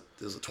think it said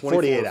it was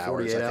 48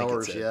 hours. 48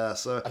 hours. Yeah.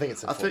 So I think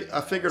it's.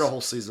 I figured a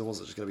whole season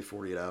wasn't just going to be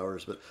 48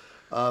 hours. But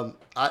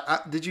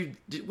what did you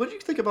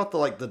think about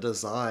the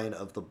design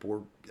of the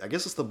Borg? I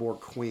guess it's the Borg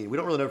Queen. We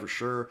don't really know for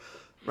sure.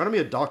 Reminded me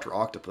of Dr.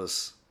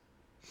 Octopus.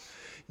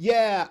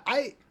 Yeah,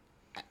 I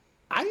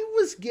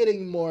was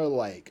getting more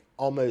like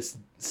almost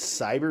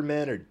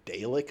Cybermen or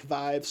Dalek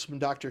vibes from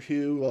Doctor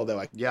Who, although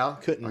I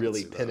couldn't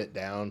really pin it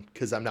down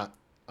because I'm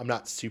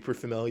not super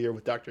familiar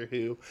with Doctor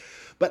Who.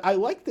 But I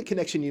like the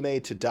connection you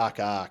made to Doc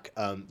Ock.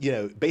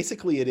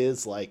 Basically it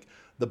is like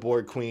the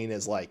Borg Queen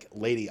is like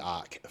Lady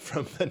Ock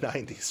from the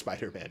 90s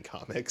Spider-Man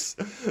comics.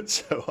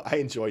 So I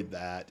enjoyed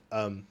that.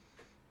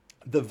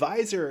 The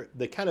visor,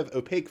 the kind of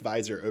opaque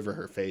visor over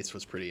her face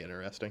was pretty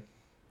interesting.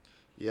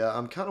 Yeah,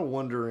 I'm kind of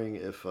wondering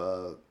if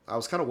I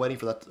was kind of waiting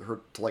for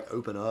her to like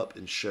open up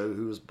and show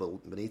who was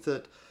beneath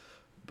it,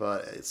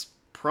 but it's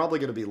probably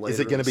going to be later.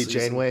 Is it going to be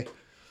Janeway?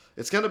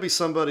 It's going to be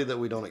somebody that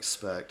we don't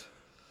expect.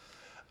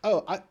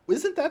 Oh,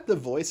 isn't that the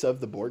voice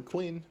of the Borg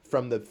Queen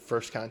from the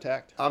First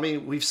Contact? I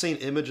mean, we've seen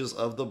images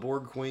of the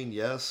Borg Queen,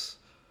 yes,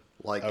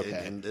 like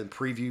in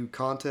preview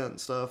content and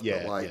stuff. Yeah,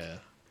 but like, yeah.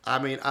 I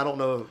mean, I don't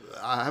know.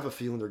 I have a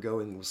feeling they're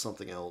going with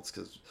something else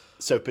because.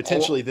 So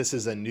potentially this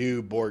is a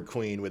new Borg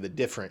Queen with a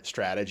different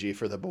strategy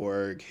for the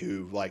Borg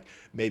who like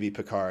maybe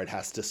Picard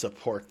has to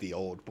support the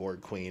old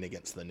Borg Queen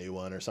against the new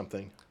one or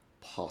something.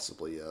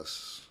 Possibly,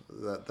 yes.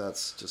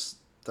 That's just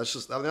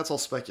I mean that's all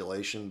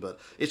speculation, but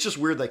it's just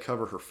weird they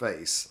cover her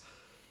face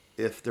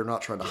if they're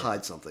not trying to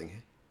hide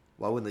something.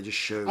 Why wouldn't they just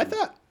show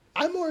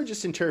I more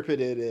just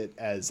interpreted it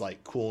as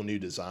like cool new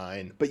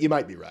design, but you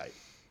might be right.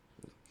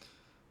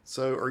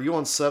 So are you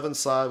on Seven's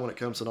side when it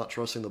comes to not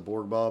trusting the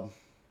Borg, Bob?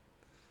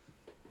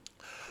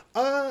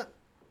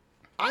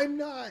 I'm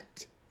not.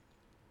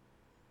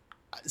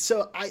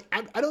 So I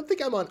don't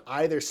think I'm on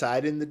either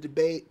side in the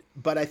debate,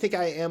 but I think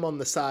I am on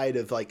the side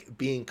of like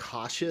being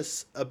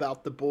cautious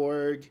about the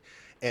Borg,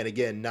 and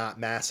again, not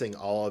massing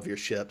all of your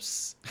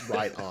ships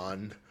right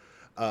on,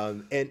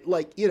 and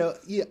like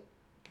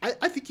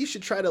I think you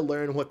should try to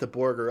learn what the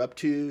Borg are up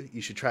to.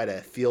 You should try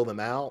to feel them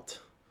out.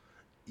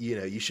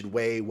 You should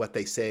weigh what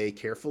they say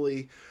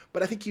carefully.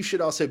 But I think you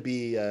should also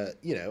be,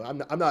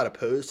 I'm not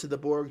opposed to the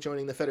Borg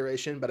joining the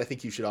Federation, but I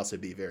think you should also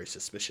be very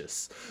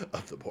suspicious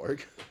of the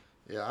Borg.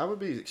 Yeah, I would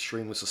be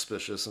extremely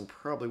suspicious and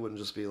probably wouldn't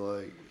just be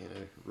like,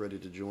 ready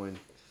to join.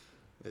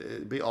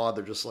 It'd be odd.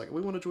 They're just like,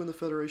 we want to join the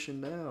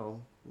Federation now.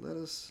 Let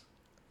us.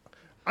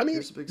 I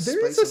mean,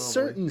 there is a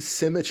certain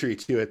symmetry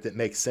to it that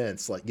makes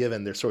sense, like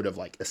given their sort of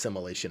like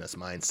assimilationist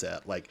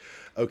mindset. Like,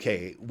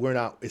 okay,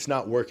 it's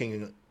not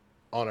working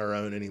on our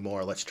own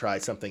anymore. Let's try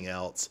something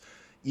else.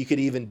 You could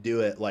even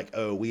do it like,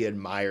 oh, we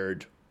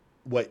admired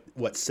what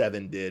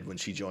Seven did when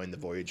she joined the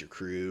Voyager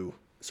crew,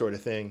 sort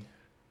of thing.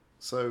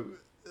 So,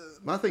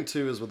 my thing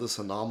too is with this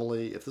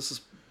anomaly. If this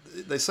is,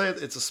 they say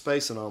it's a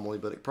space anomaly,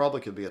 but it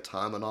probably could be a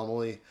time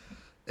anomaly,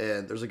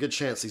 and there's a good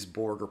chance these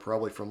Borg are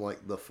probably from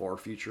like the far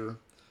future.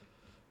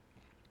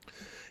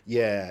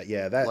 Yeah,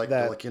 that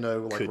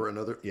where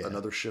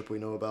another ship we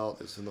know about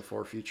is in the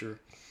far future.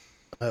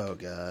 Oh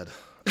God,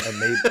 and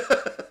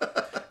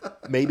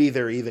maybe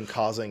they're even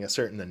causing a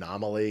certain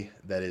anomaly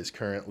that is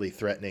currently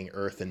threatening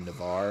Earth and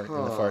Navarre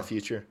in the far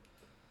future.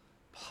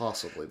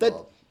 Possibly,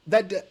 Bob.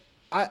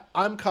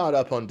 I'm caught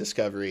up on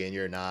Discovery and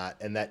you're not,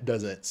 and that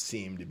doesn't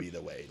seem to be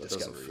the way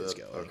Discovery is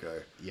going.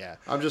 Okay. Yeah.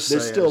 I'm just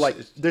there's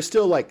saying. There's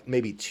still like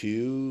maybe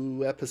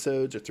 2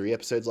 episodes or 3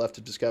 episodes left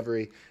of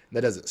Discovery. And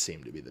that doesn't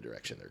seem to be the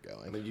direction they're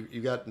going. I mean,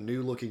 you got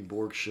new looking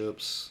Borg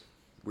ships,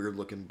 weird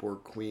looking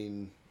Borg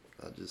Queen.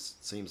 It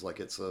just seems like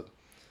it's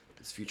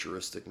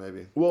futuristic,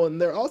 maybe. Well,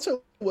 and there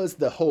also was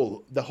the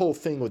whole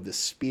thing with the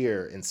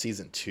spear in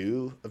season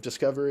 2 of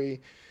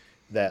Discovery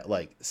that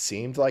like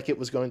seemed like it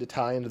was going to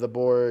tie into the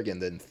Borg,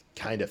 and then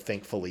kind of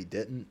thankfully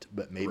didn't,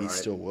 but maybe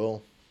still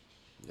will.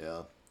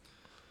 Yeah.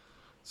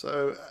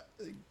 So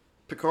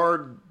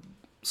Picard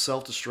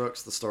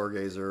self-destructs the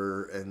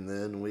Stargazer, and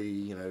then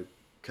we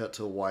cut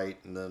to white,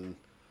 and then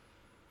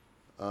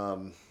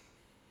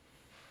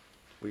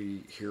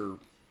we hear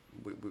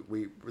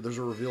we there's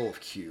a reveal of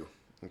Q.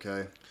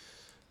 Okay.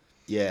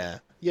 Yeah.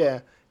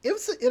 It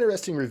was an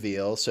interesting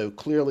reveal. So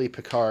clearly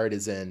Picard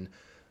is in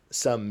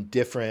some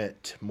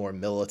different, more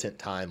militant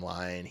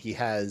timeline. He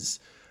has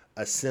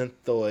a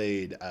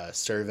synthoid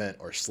servant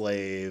or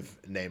slave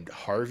named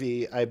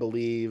Harvey, I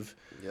believe.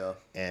 Yeah.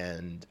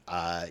 And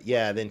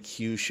then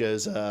Q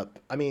shows up.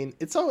 I mean,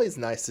 it's always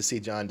nice to see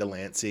John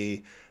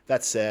Delancey.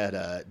 That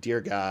said,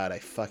 dear God, I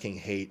fucking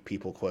hate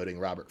people quoting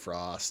Robert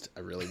Frost. I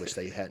really wish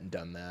they hadn't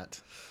done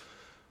that.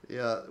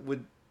 Yeah.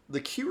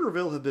 the Q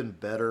reveal had been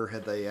better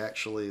had they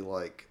actually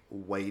like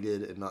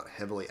waited and not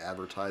heavily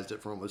advertised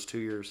it for almost 2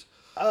 years.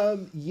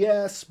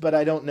 Yes, but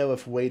I don't know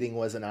if waiting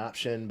was an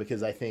option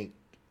because I think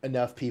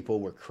enough people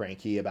were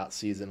cranky about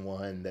season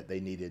one that they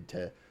needed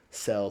to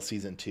sell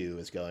season two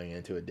as going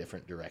into a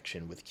different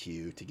direction with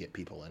Q to get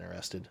people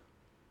interested.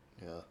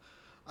 Yeah,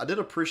 I did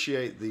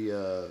appreciate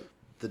the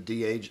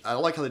DH. I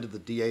like how they did the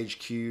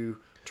DHQ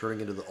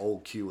turning into the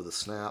old Q with a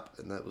snap,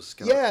 and that was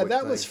kind of a quick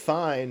That thing. was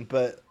fine,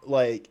 but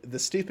like the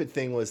stupid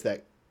thing was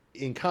that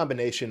in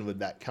combination with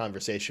that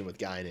conversation with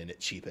Guinan, it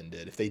cheapened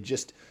it. If they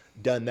just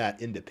done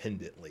that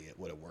independently, it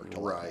would have worked a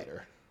lot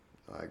better.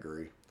 I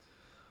agree.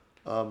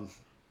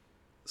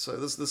 So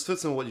this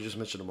fits in what you just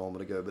mentioned a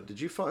moment ago, but did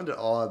you find it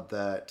odd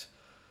that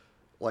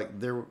like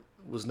there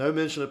was no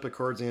mention of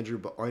Picard's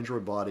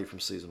android body from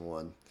season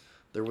one?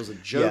 There was a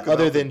joke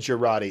other than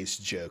Girardi's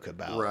joke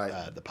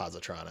about the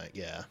positronic.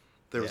 Yeah,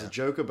 there was a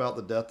joke about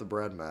the death of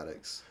Brad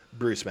Maddox.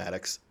 Bruce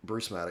Maddox.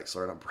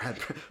 Sorry, not Brad.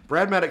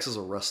 Brad Maddox is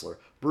a wrestler.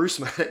 Bruce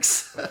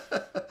Maddox.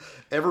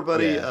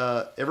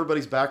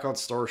 Everybody's back on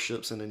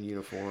starships and in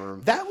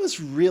uniform. That was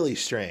really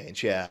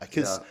strange. Yeah,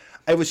 because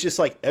I was just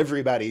like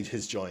everybody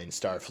has joined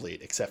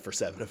Starfleet except for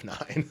Seven of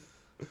Nine.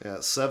 Yeah,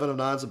 Seven of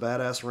Nine's a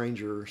badass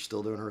ranger,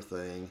 still doing her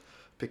thing.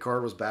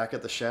 Picard was back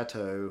at the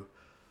chateau.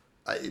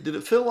 Did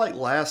it feel like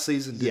last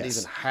season didn't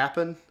even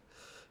happen?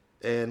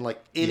 And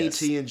like any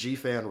TNG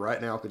fan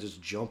right now could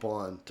just jump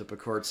on to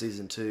Picard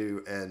season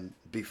 2 and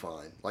be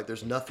fine. Like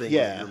there's nothing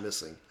that you're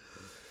missing.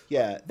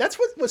 Yeah, that's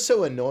what was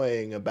so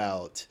annoying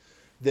about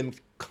them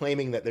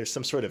claiming that there's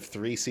some sort of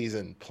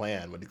 3-season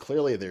plan when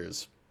clearly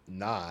there's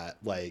not.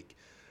 Like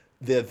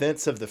the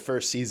events of the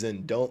first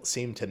season don't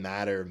seem to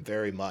matter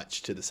very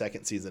much to the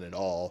second season at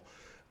all.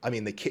 I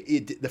mean,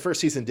 the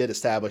first season did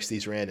establish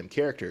these random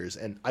characters,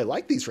 and I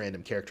like these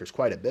random characters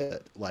quite a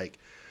bit. Like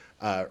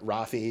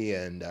Rafi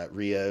and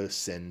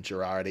Rios and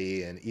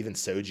Girardi and even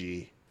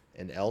Soji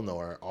and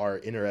Elnor are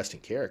interesting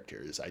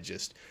characters.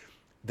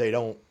 They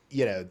don't,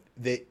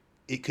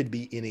 it could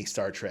be any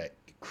Star Trek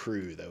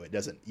crew, though. It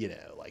doesn't,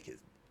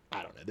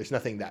 I don't know. There's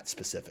nothing that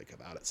specific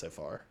about it so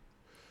far.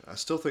 I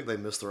still think they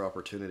missed their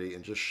opportunity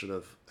and just should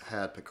have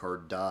had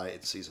Picard die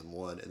in season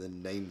 1 and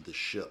then named the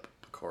ship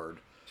Picard.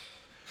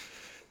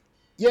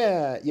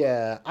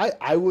 Yeah.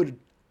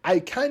 I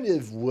kind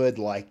of would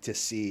like to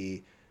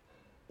see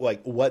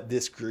like what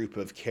this group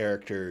of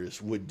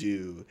characters would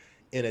do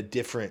in a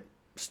different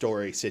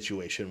story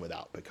situation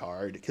without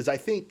Picard, because I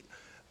think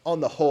on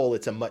the whole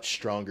it's a much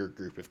stronger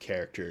group of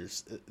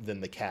characters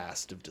than the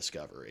cast of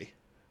Discovery.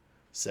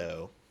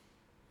 So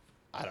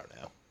I don't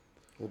know.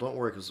 Well, don't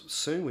worry, because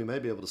soon we may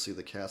be able to see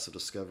the cast of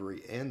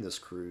Discovery and this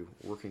crew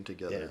working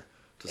together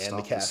to stop this and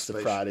the cast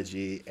of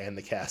Prodigy, and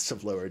the cast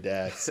of Lower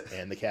Decks,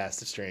 and the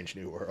cast of Strange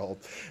New World,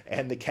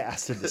 and the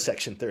cast of the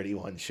Section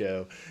 31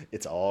 show.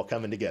 It's all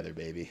coming together,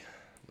 baby.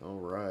 All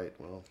right.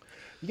 Well,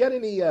 you got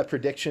any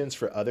predictions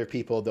for other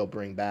people they'll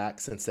bring back,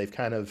 since they've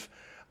kind of,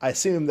 I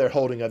assume they're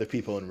holding other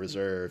people in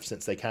reserve,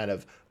 since they kind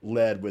of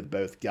led with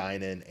both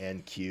Guinan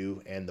and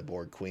Q and the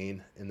Borg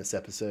Queen in this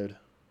episode?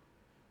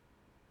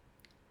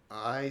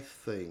 I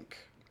think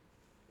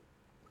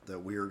that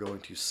we are going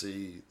to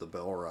see the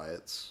Bell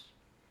Riots,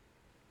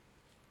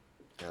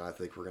 and I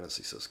think we're going to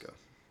see Cisco.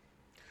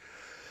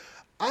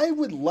 I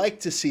would like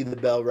to see the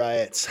Bell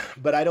Riots,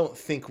 but I don't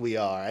think we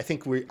are. I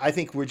think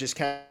we're just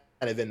kind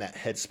of in that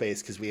headspace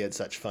because we had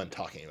such fun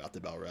talking about the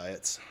Bell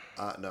Riots.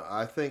 No,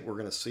 I think we're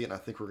going to see it, and I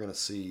think we're going to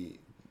see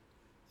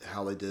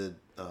how they did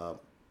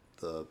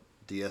the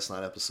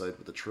DS9 episode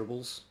with the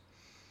Tribbles.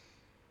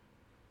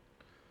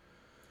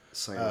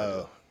 Same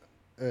idea.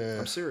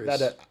 I'm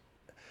serious.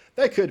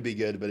 That could be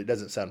good, but it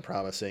doesn't sound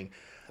promising.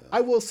 Yeah.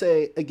 I will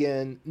say,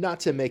 again, not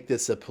to make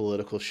this a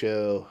political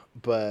show,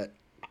 but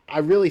I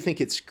really think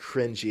it's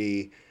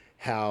cringy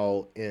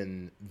how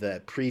in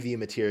the preview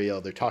material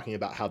they're talking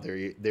about how they're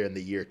in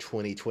the year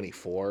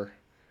 2024.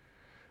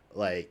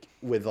 Like,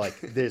 with, like,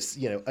 there's,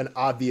 an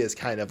obvious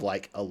kind of,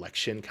 like,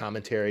 election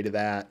commentary to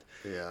that.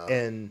 Yeah.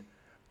 And,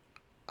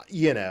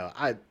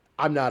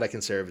 I'm not a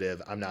conservative.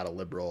 I'm not a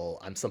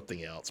liberal. I'm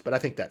something else. But I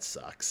think that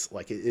sucks.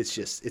 Like,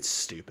 it's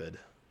stupid.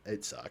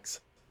 It sucks.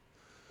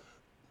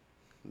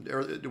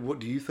 What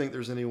do you think?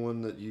 There's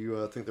anyone that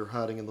you think they're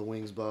hiding in the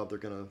wings, Bob? They're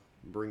gonna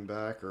bring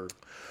back, or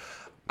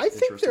I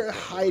think they're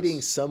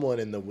hiding someone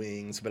in the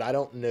wings, but I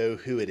don't know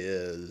who it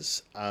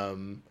is.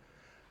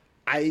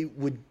 I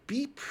would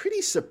be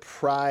pretty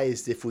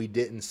surprised if we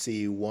didn't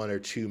see one or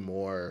two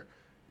more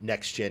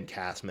next gen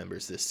cast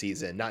members this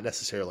season. Not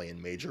necessarily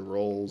in major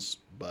roles,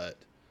 but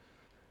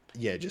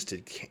just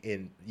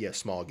in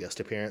small guest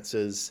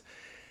appearances.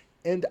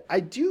 And I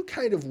do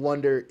kind of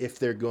wonder if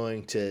they're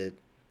going to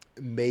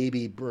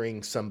maybe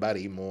bring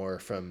somebody more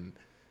from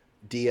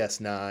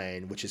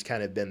DS9, which has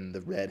kind of been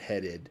the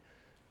redheaded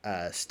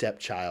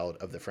stepchild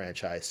of the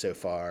franchise so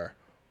far,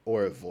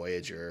 or a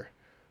Voyager.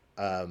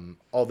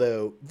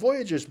 Although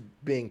Voyager's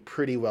being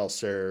pretty well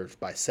served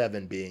by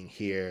Seven being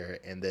here,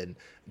 and then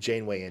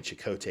Janeway and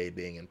Chakotay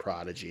being in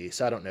Prodigy,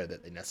 so I don't know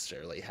that they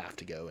necessarily have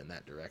to go in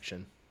that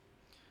direction.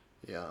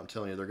 Yeah, I'm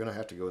telling you, they're going to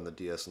have to go in the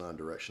DS9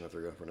 direction if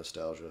they're going for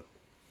nostalgia.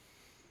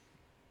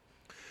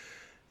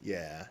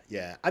 Yeah,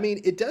 yeah. I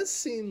mean, it does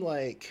seem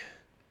like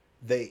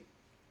they.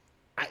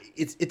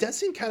 It does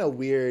seem kind of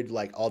weird,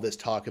 like all this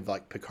talk of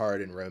like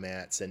Picard and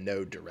romance and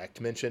no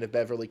direct mention of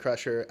Beverly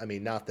Crusher. I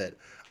mean, not that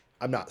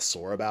I'm not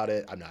sore about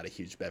it. I'm not a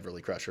huge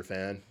Beverly Crusher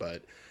fan,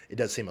 but it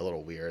does seem a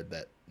little weird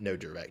that no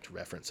direct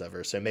reference of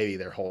her. So maybe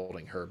they're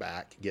holding her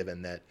back,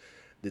 given that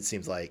it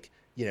seems like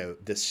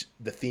the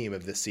theme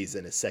of this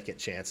season is second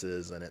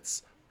chances, and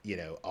it's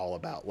all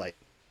about like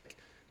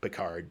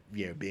Picard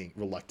being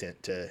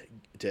reluctant to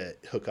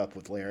hook up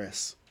with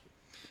Laris.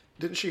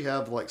 Didn't she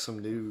have like some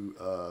new?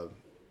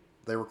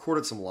 They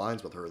recorded some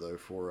lines with her though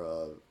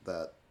for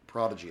that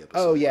Prodigy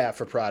episode. Oh yeah,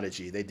 for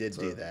Prodigy they did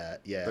do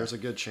that. Yeah, there's a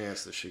good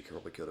chance that she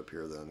probably could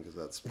appear then because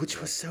that's which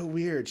was so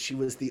weird. She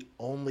was the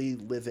only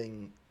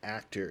living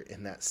actor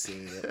in that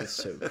scene. It was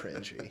so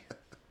cringy.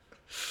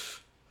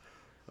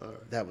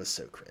 That was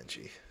so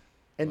cringy.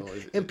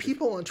 And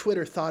people on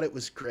Twitter thought it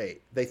was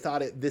great. They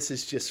thought this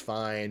is just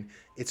fine.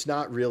 It's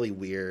not really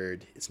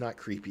weird. It's not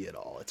creepy at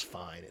all. It's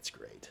fine. It's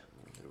great.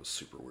 It was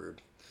super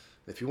weird.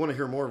 If you want to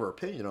hear more of our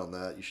opinion on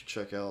that, you should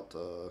check out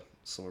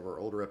some of our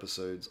older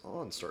episodes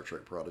on Star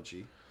Trek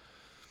Prodigy.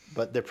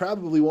 But there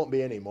probably won't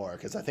be any more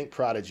because I think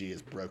Prodigy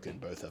has broken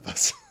both of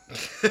us.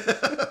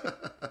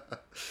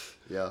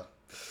 Yeah.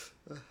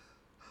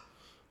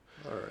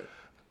 All right.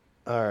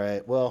 All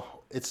right.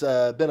 Well, it's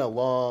been a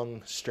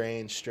long,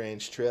 strange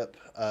trip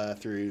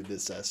through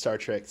this Star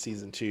Trek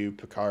Season 2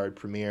 Picard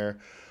premiere.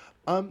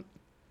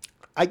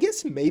 I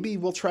guess maybe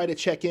we'll try to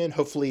check in,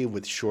 hopefully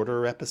with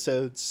shorter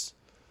episodes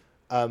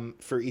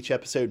for each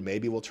episode.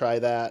 Maybe we'll try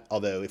that.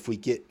 Although if we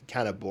get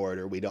kind of bored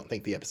or we don't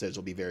think the episodes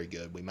will be very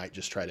good, we might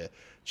just try to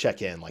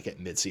check in like at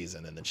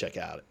mid-season and then check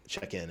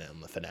in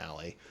on the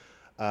finale.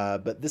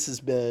 But this has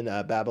been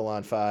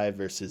Babylon 5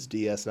 versus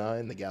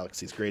DS9, the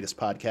galaxy's greatest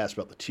podcast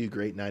about the two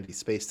great 90s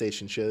space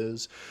station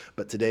shows.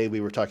 But today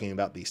we were talking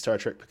about the Star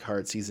Trek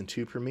Picard Season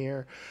 2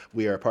 premiere.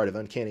 We are a part of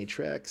Uncanny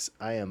Treks.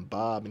 I am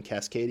Bob in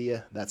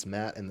Cascadia. That's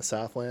Matt in the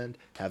Southland.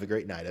 Have a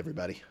great night,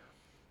 everybody.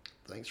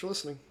 Thanks for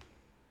listening.